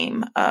blame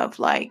game of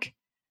like,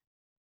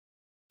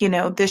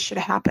 this should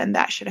have happened,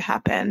 that should have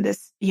happened.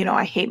 This,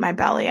 I hate my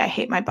belly, I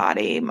hate my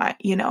body,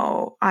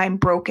 I'm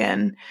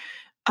broken.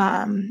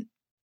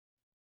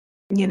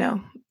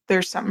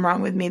 There's something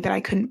wrong with me, that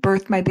I couldn't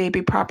birth my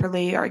baby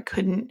properly, or I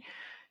couldn't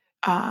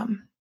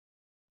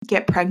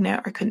get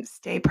pregnant, or couldn't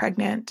stay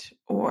pregnant,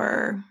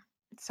 or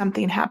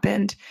something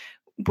happened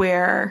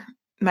where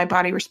my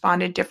body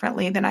responded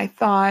differently than I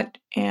thought.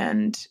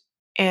 And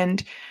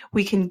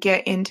we can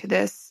get into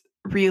this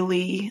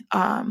really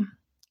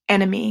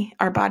enemy.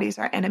 Our body's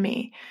our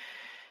enemy.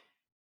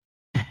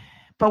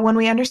 But when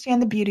we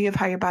understand the beauty of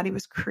how your body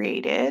was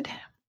created,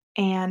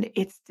 and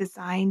it's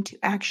designed to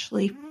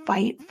actually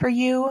fight for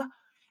you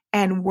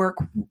and work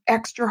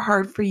extra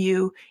hard for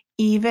you,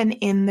 even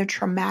in the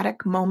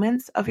traumatic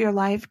moments of your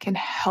life, can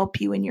help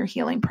you in your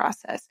healing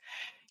process.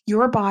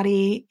 Your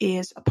body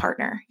is a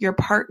partner,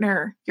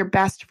 your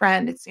best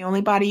friend. It's the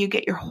only body you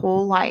get your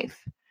whole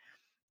life.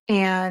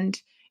 And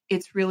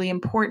it's really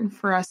important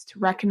for us to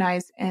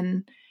recognize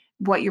and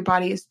what your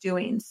body is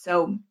doing.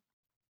 So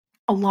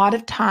a lot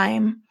of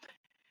time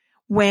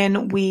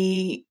when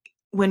we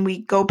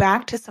go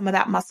back to some of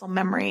that muscle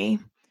memory,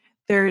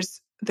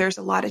 there's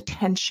a lot of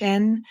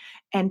tension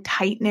and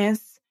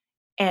tightness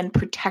and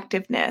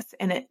protectiveness.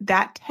 And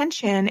that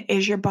tension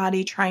is your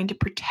body trying to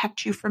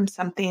protect you from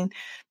something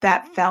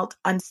that felt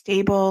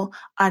unstable,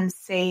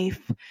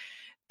 unsafe.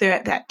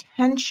 That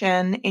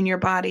tension in your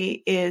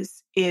body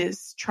is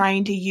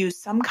trying to use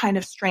some kind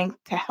of strength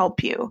to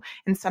help you.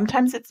 And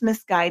sometimes it's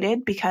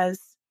misguided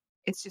because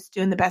it's just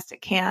doing the best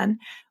it can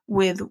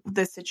with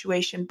the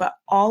situation. But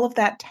all of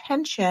that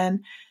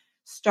tension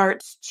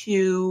starts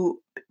to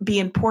be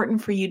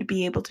important for you to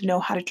be able to know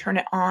how to turn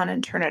it on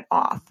and turn it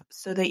off,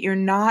 so that you're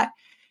not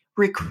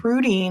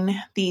recruiting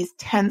these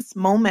tense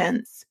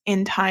moments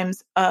in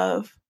times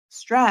of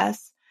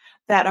stress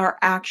that are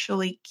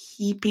actually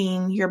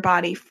keeping your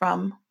body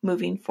from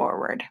moving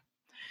forward.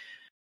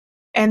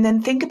 And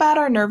then think about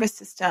our nervous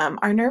system.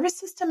 Our nervous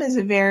system is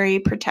very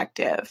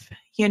protective.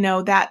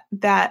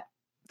 That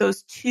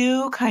those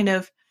two kind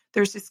of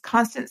there's this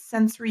constant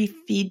sensory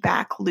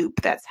feedback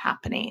loop that's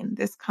happening,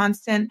 this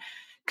constant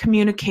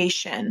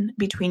communication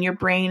between your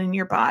brain and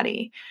your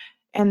body.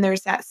 And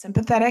there's that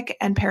sympathetic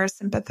and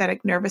parasympathetic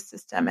nervous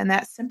system. And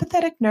that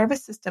sympathetic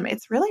nervous system,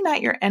 it's really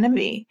not your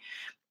enemy.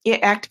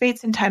 It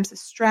activates in times of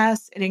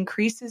stress. It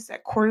increases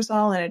that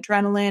cortisol and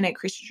adrenaline. It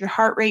increases your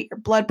heart rate, your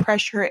blood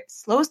pressure. It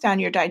slows down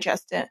your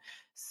digestive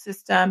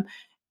system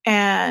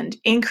and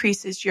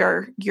increases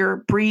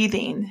your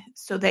breathing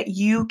so that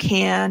you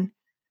can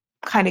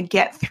kind of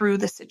get through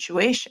the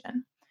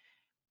situation.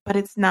 But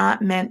it's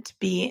not meant to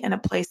be in a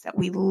place that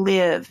we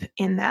live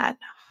in that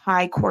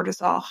high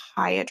cortisol,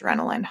 high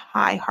adrenaline,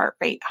 high heart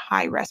rate,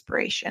 high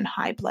respiration,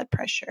 high blood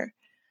pressure.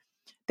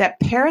 That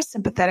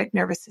parasympathetic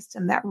nervous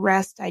system, that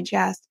rest,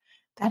 digest,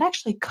 that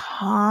actually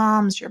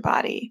calms your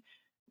body,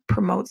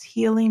 promotes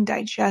healing,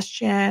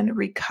 digestion,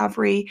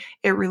 recovery.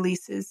 It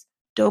releases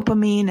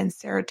dopamine and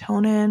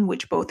serotonin,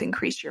 which both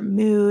increase your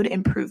mood,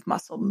 improve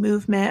muscle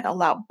movement,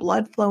 allow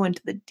blood flow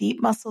into the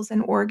deep muscles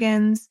and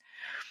organs.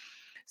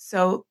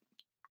 So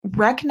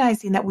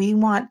recognizing that we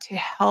want to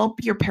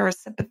help your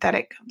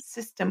parasympathetic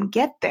system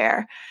get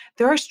there,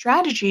 there are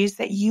strategies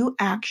that you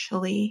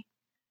actually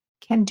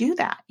can do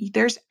that.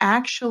 There's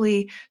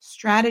actually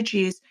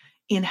strategies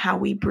in how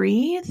we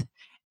breathe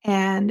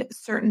and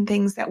certain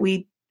things that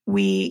we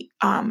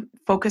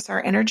focus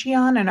our energy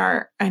on and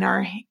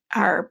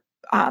our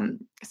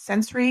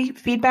sensory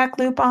feedback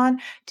loop on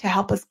to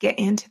help us get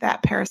into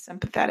that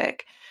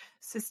parasympathetic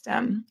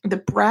system. The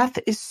breath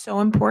is so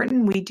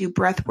important. We do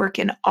breath work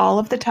in all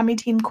of the Tummy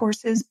Team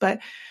courses, but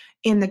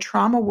in the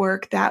trauma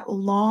work, that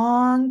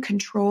long,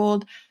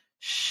 controlled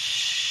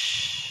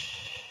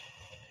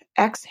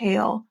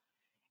exhale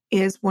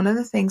is one of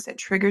the things that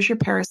triggers your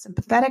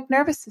parasympathetic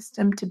nervous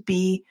system to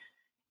be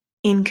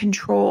in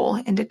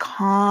control and to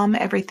calm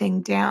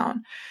everything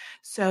down.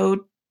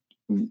 So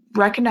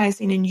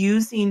recognizing and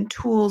using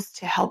tools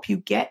to help you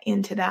get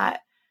into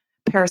that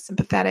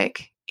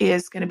parasympathetic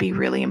is going to be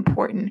really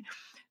important.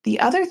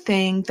 The other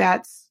thing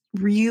that's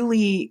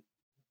really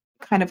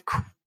kind of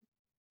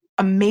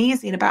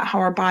amazing about how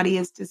our body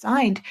is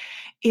designed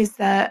is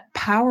the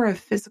power of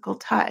physical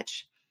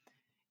touch.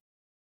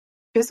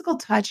 Physical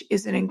touch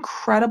is an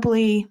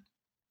incredibly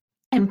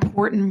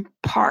important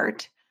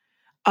part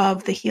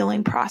of the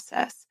healing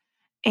process.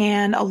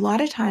 And a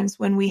lot of times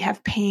when we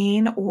have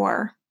pain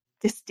or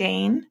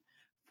disdain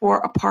for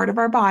a part of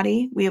our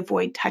body, we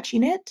avoid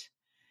touching it.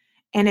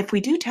 And if we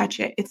do touch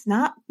it, it's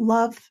not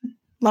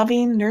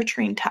loving,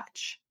 nurturing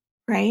touch,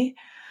 right?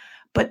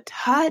 But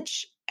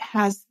touch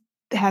has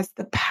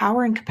the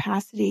power and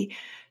capacity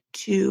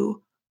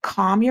to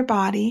calm your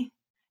body,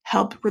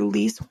 help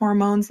release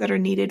hormones that are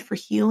needed for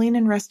healing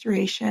and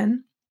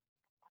restoration.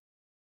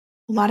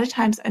 A lot of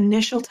times,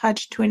 initial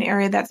touch to an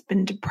area that's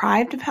been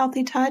deprived of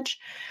healthy touch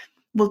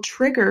will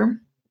trigger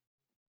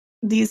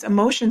these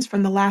emotions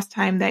from the last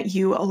time that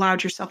you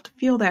allowed yourself to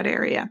feel that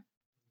area.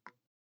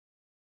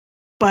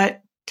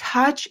 But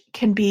touch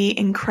can be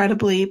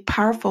incredibly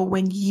powerful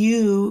when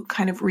you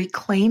kind of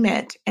reclaim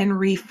it and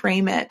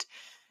reframe it.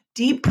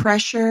 Deep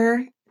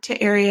pressure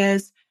to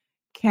areas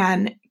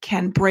can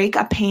break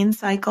a pain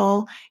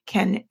cycle,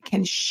 can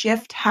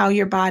shift how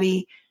your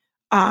body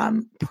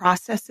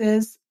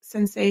processes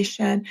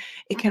sensation.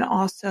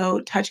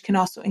 Touch can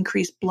also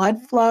increase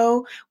blood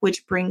flow,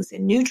 which brings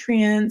in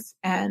nutrients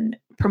and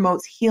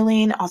promotes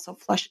healing, also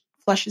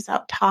flushes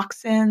out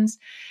toxins,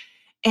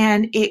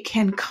 and it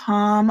can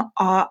calm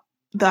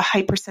the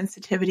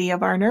hypersensitivity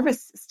of our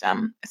nervous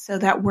system so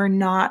that we're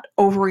not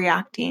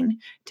overreacting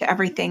to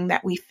everything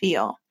that we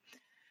feel.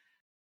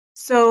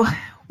 So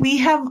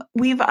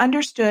we've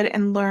understood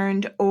and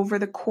learned over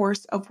the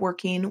course of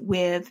working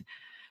with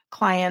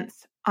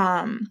clients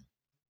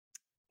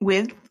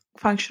with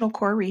functional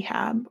core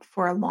rehab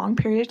for a long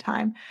period of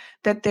time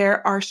that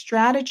there are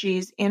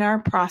strategies in our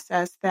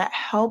process that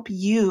help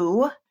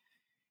you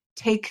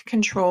take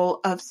control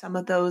of some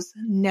of those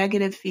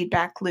negative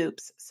feedback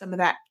loops, some of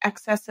that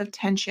excessive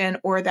tension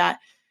or that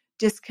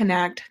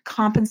disconnect,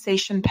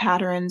 compensation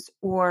patterns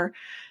or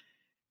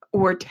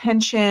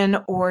tension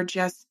or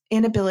just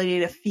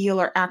inability to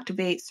feel or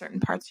activate certain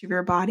parts of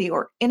your body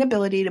or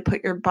inability to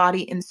put your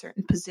body in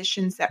certain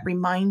positions that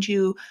remind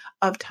you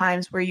of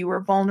times where you were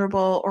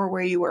vulnerable or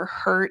where you were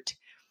hurt.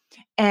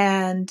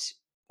 And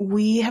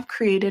we have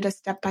created a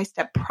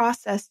step-by-step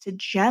process to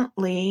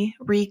gently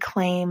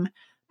reclaim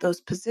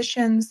those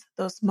positions,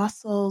 those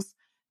muscles,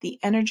 the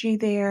energy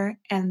there,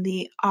 and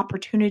the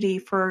opportunity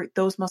for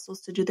those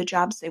muscles to do the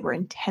jobs they were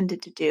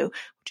intended to do,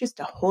 which is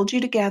to hold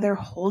you together,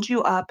 hold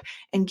you up,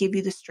 and give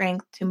you the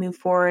strength to move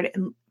forward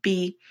and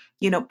be,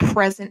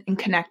 present and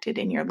connected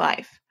in your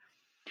life.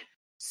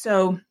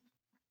 So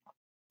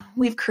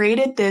we've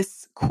created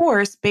this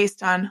course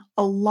based on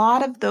a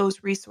lot of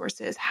those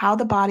resources, how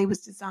the body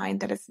was designed,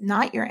 that it's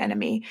not your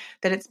enemy,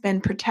 that it's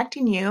been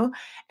protecting you,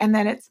 and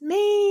that it's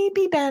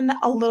maybe been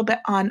a little bit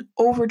on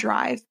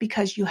overdrive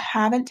because you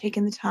haven't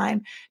taken the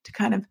time to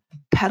kind of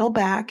pedal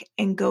back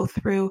and go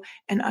through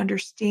and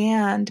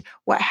understand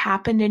what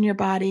happened in your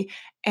body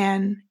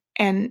and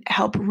and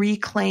help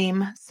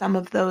reclaim some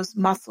of those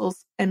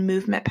muscles and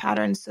movement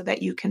patterns so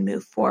that you can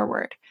move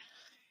forward.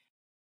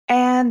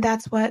 And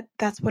that's what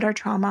our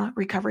trauma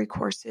recovery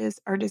courses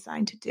are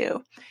designed to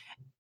do.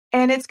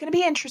 And it's going to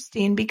be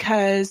interesting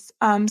because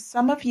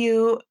some of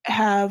you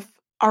have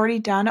already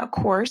done a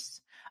core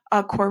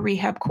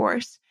rehab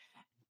course,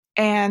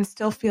 and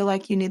still feel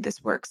like you need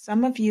this work.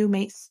 Some of you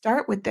may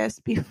start with this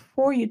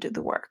before you do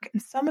the work.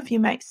 And some of you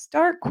might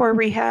start core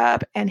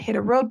rehab and hit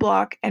a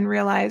roadblock and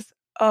realize,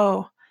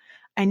 oh,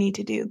 I need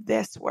to do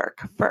this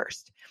work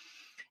first.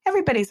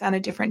 Everybody's on a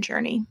different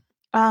journey.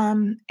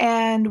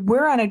 And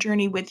we're on a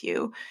journey with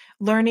you,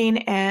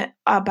 learning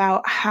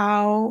about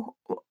how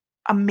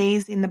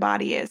amazing the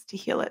body is to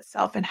heal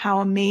itself and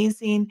how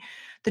amazing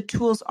the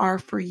tools are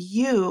for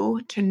you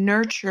to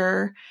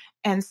nurture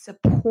and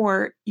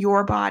support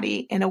your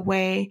body in a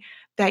way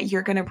that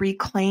you're going to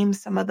reclaim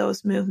some of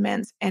those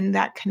movements and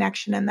that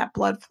connection and that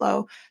blood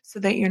flow so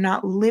that you're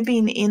not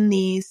living in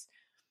these,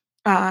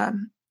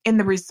 in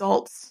the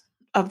results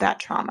of that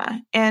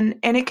trauma. And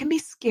it can be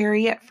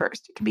scary at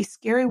first. It can be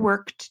scary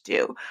work to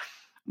do.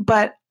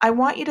 But I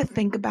want you to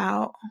think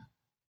about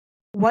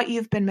what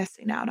you've been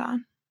missing out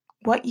on,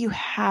 what you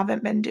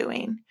haven't been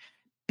doing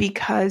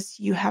because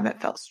you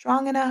haven't felt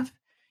strong enough,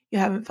 you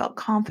haven't felt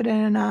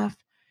confident enough,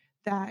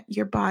 that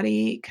your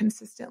body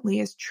consistently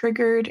is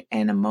triggered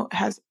and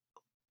has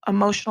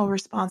emotional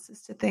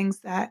responses to things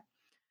that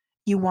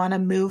you want to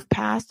move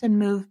past and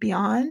move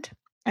beyond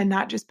and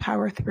not just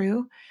power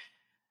through,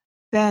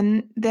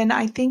 then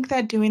I think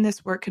that doing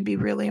this work could be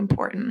really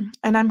important.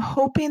 And I'm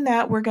hoping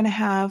that we're going to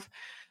have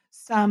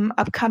some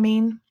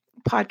upcoming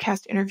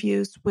podcast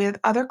interviews with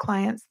other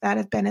clients that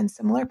have been in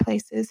similar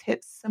places,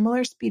 hit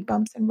similar speed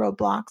bumps and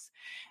roadblocks,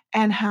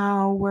 and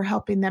how we're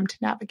helping them to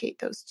navigate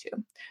those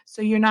too.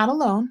 So you're not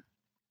alone.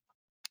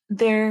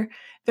 There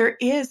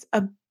is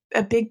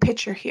a big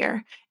picture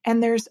here,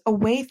 and there's a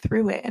way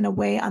through it and a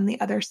way on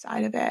the other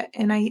side of it.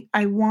 And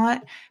I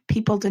want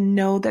people to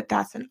know that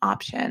that's an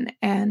option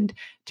and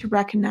to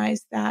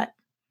recognize that,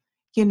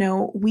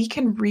 we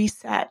can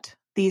reset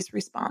these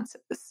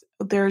responses.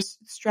 There's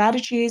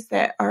strategies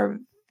that are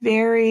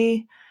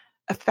very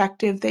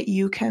effective that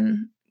you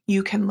can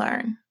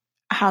learn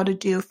how to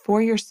do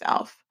for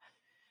yourself.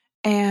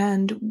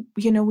 And,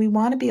 we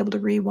want to be able to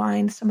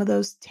rewind some of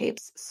those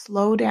tapes,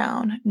 slow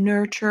down,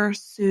 nurture,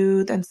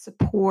 soothe, and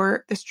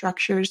support the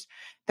structures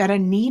that are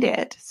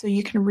needed so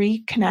you can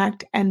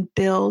reconnect and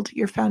build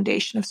your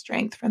foundation of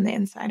strength from the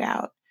inside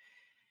out.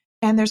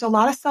 And there's a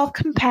lot of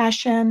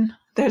self-compassion.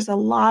 There's a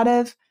lot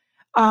of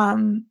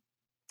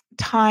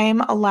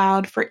time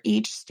allowed for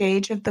each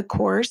stage of the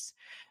course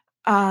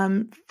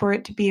for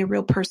it to be a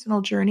real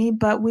personal journey.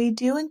 But we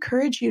do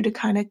encourage you to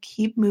kind of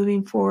keep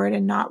moving forward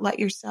and not let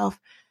yourself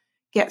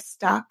get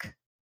stuck,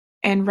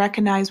 and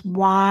recognize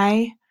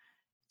why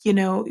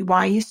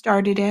you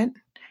started it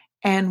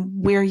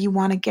and where you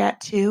want to get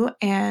to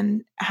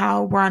and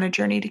how we're on a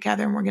journey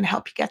together and we're going to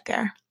help you get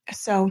there.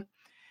 So,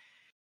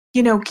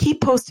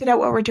 keep posted at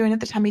what we're doing at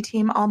the Tummy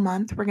Team all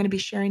month. We're going to be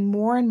sharing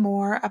more and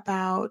more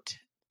about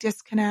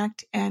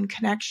disconnect and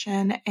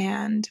connection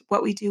and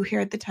what we do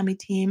here at the Tummy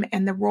Team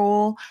and the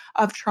role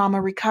of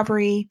trauma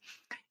recovery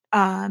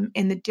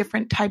in the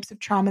different types of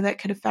trauma that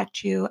could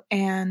affect you,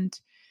 and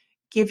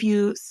give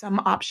you some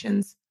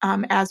options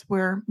as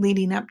we're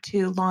leading up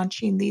to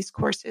launching these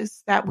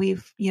courses that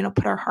we've,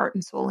 put our heart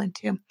and soul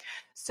into.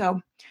 So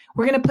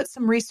we're going to put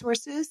some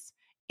resources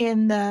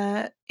in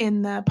the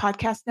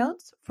podcast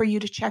notes for you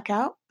to check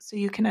out so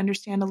you can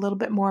understand a little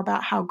bit more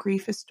about how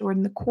grief is stored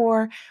in the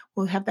core.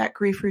 We'll have that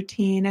grief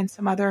routine and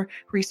some other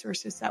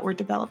resources that we're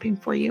developing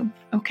for you.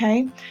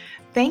 Okay.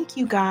 Thank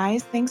you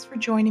guys. Thanks for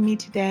joining me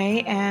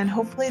today. And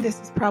hopefully this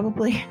has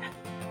probably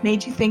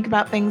made you think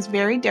about things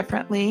very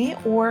differently,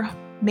 or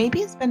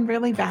maybe it's been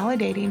really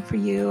validating for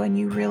you and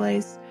you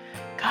realize,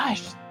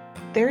 gosh,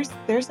 there's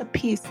a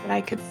piece that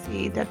I could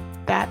see that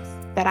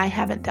I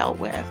haven't dealt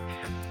with.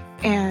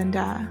 And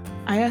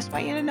I just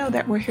want you to know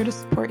that we're here to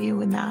support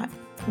you in that.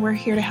 We're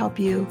here to help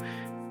you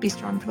be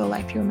strong for the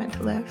life you're meant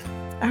to live.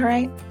 All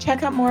right.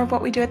 Check out more of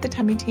what we do at the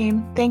Tummy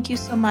Team. Thank you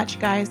so much,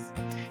 guys.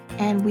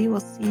 And we will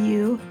see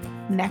you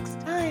next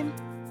time.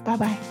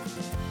 Bye-bye.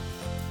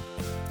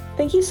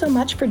 Thank you so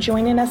much for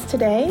joining us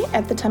today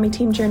at the Tummy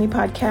Team Journey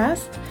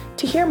podcast.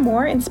 To hear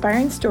more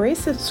inspiring stories,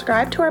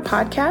 subscribe to our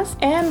podcast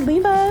and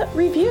leave a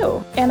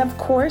review. And of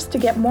course, to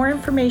get more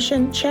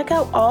information, check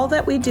out all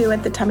that we do at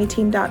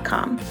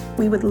thetummyteam.com.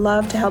 We would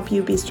love to help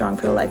you be strong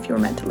for the life you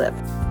were meant to live.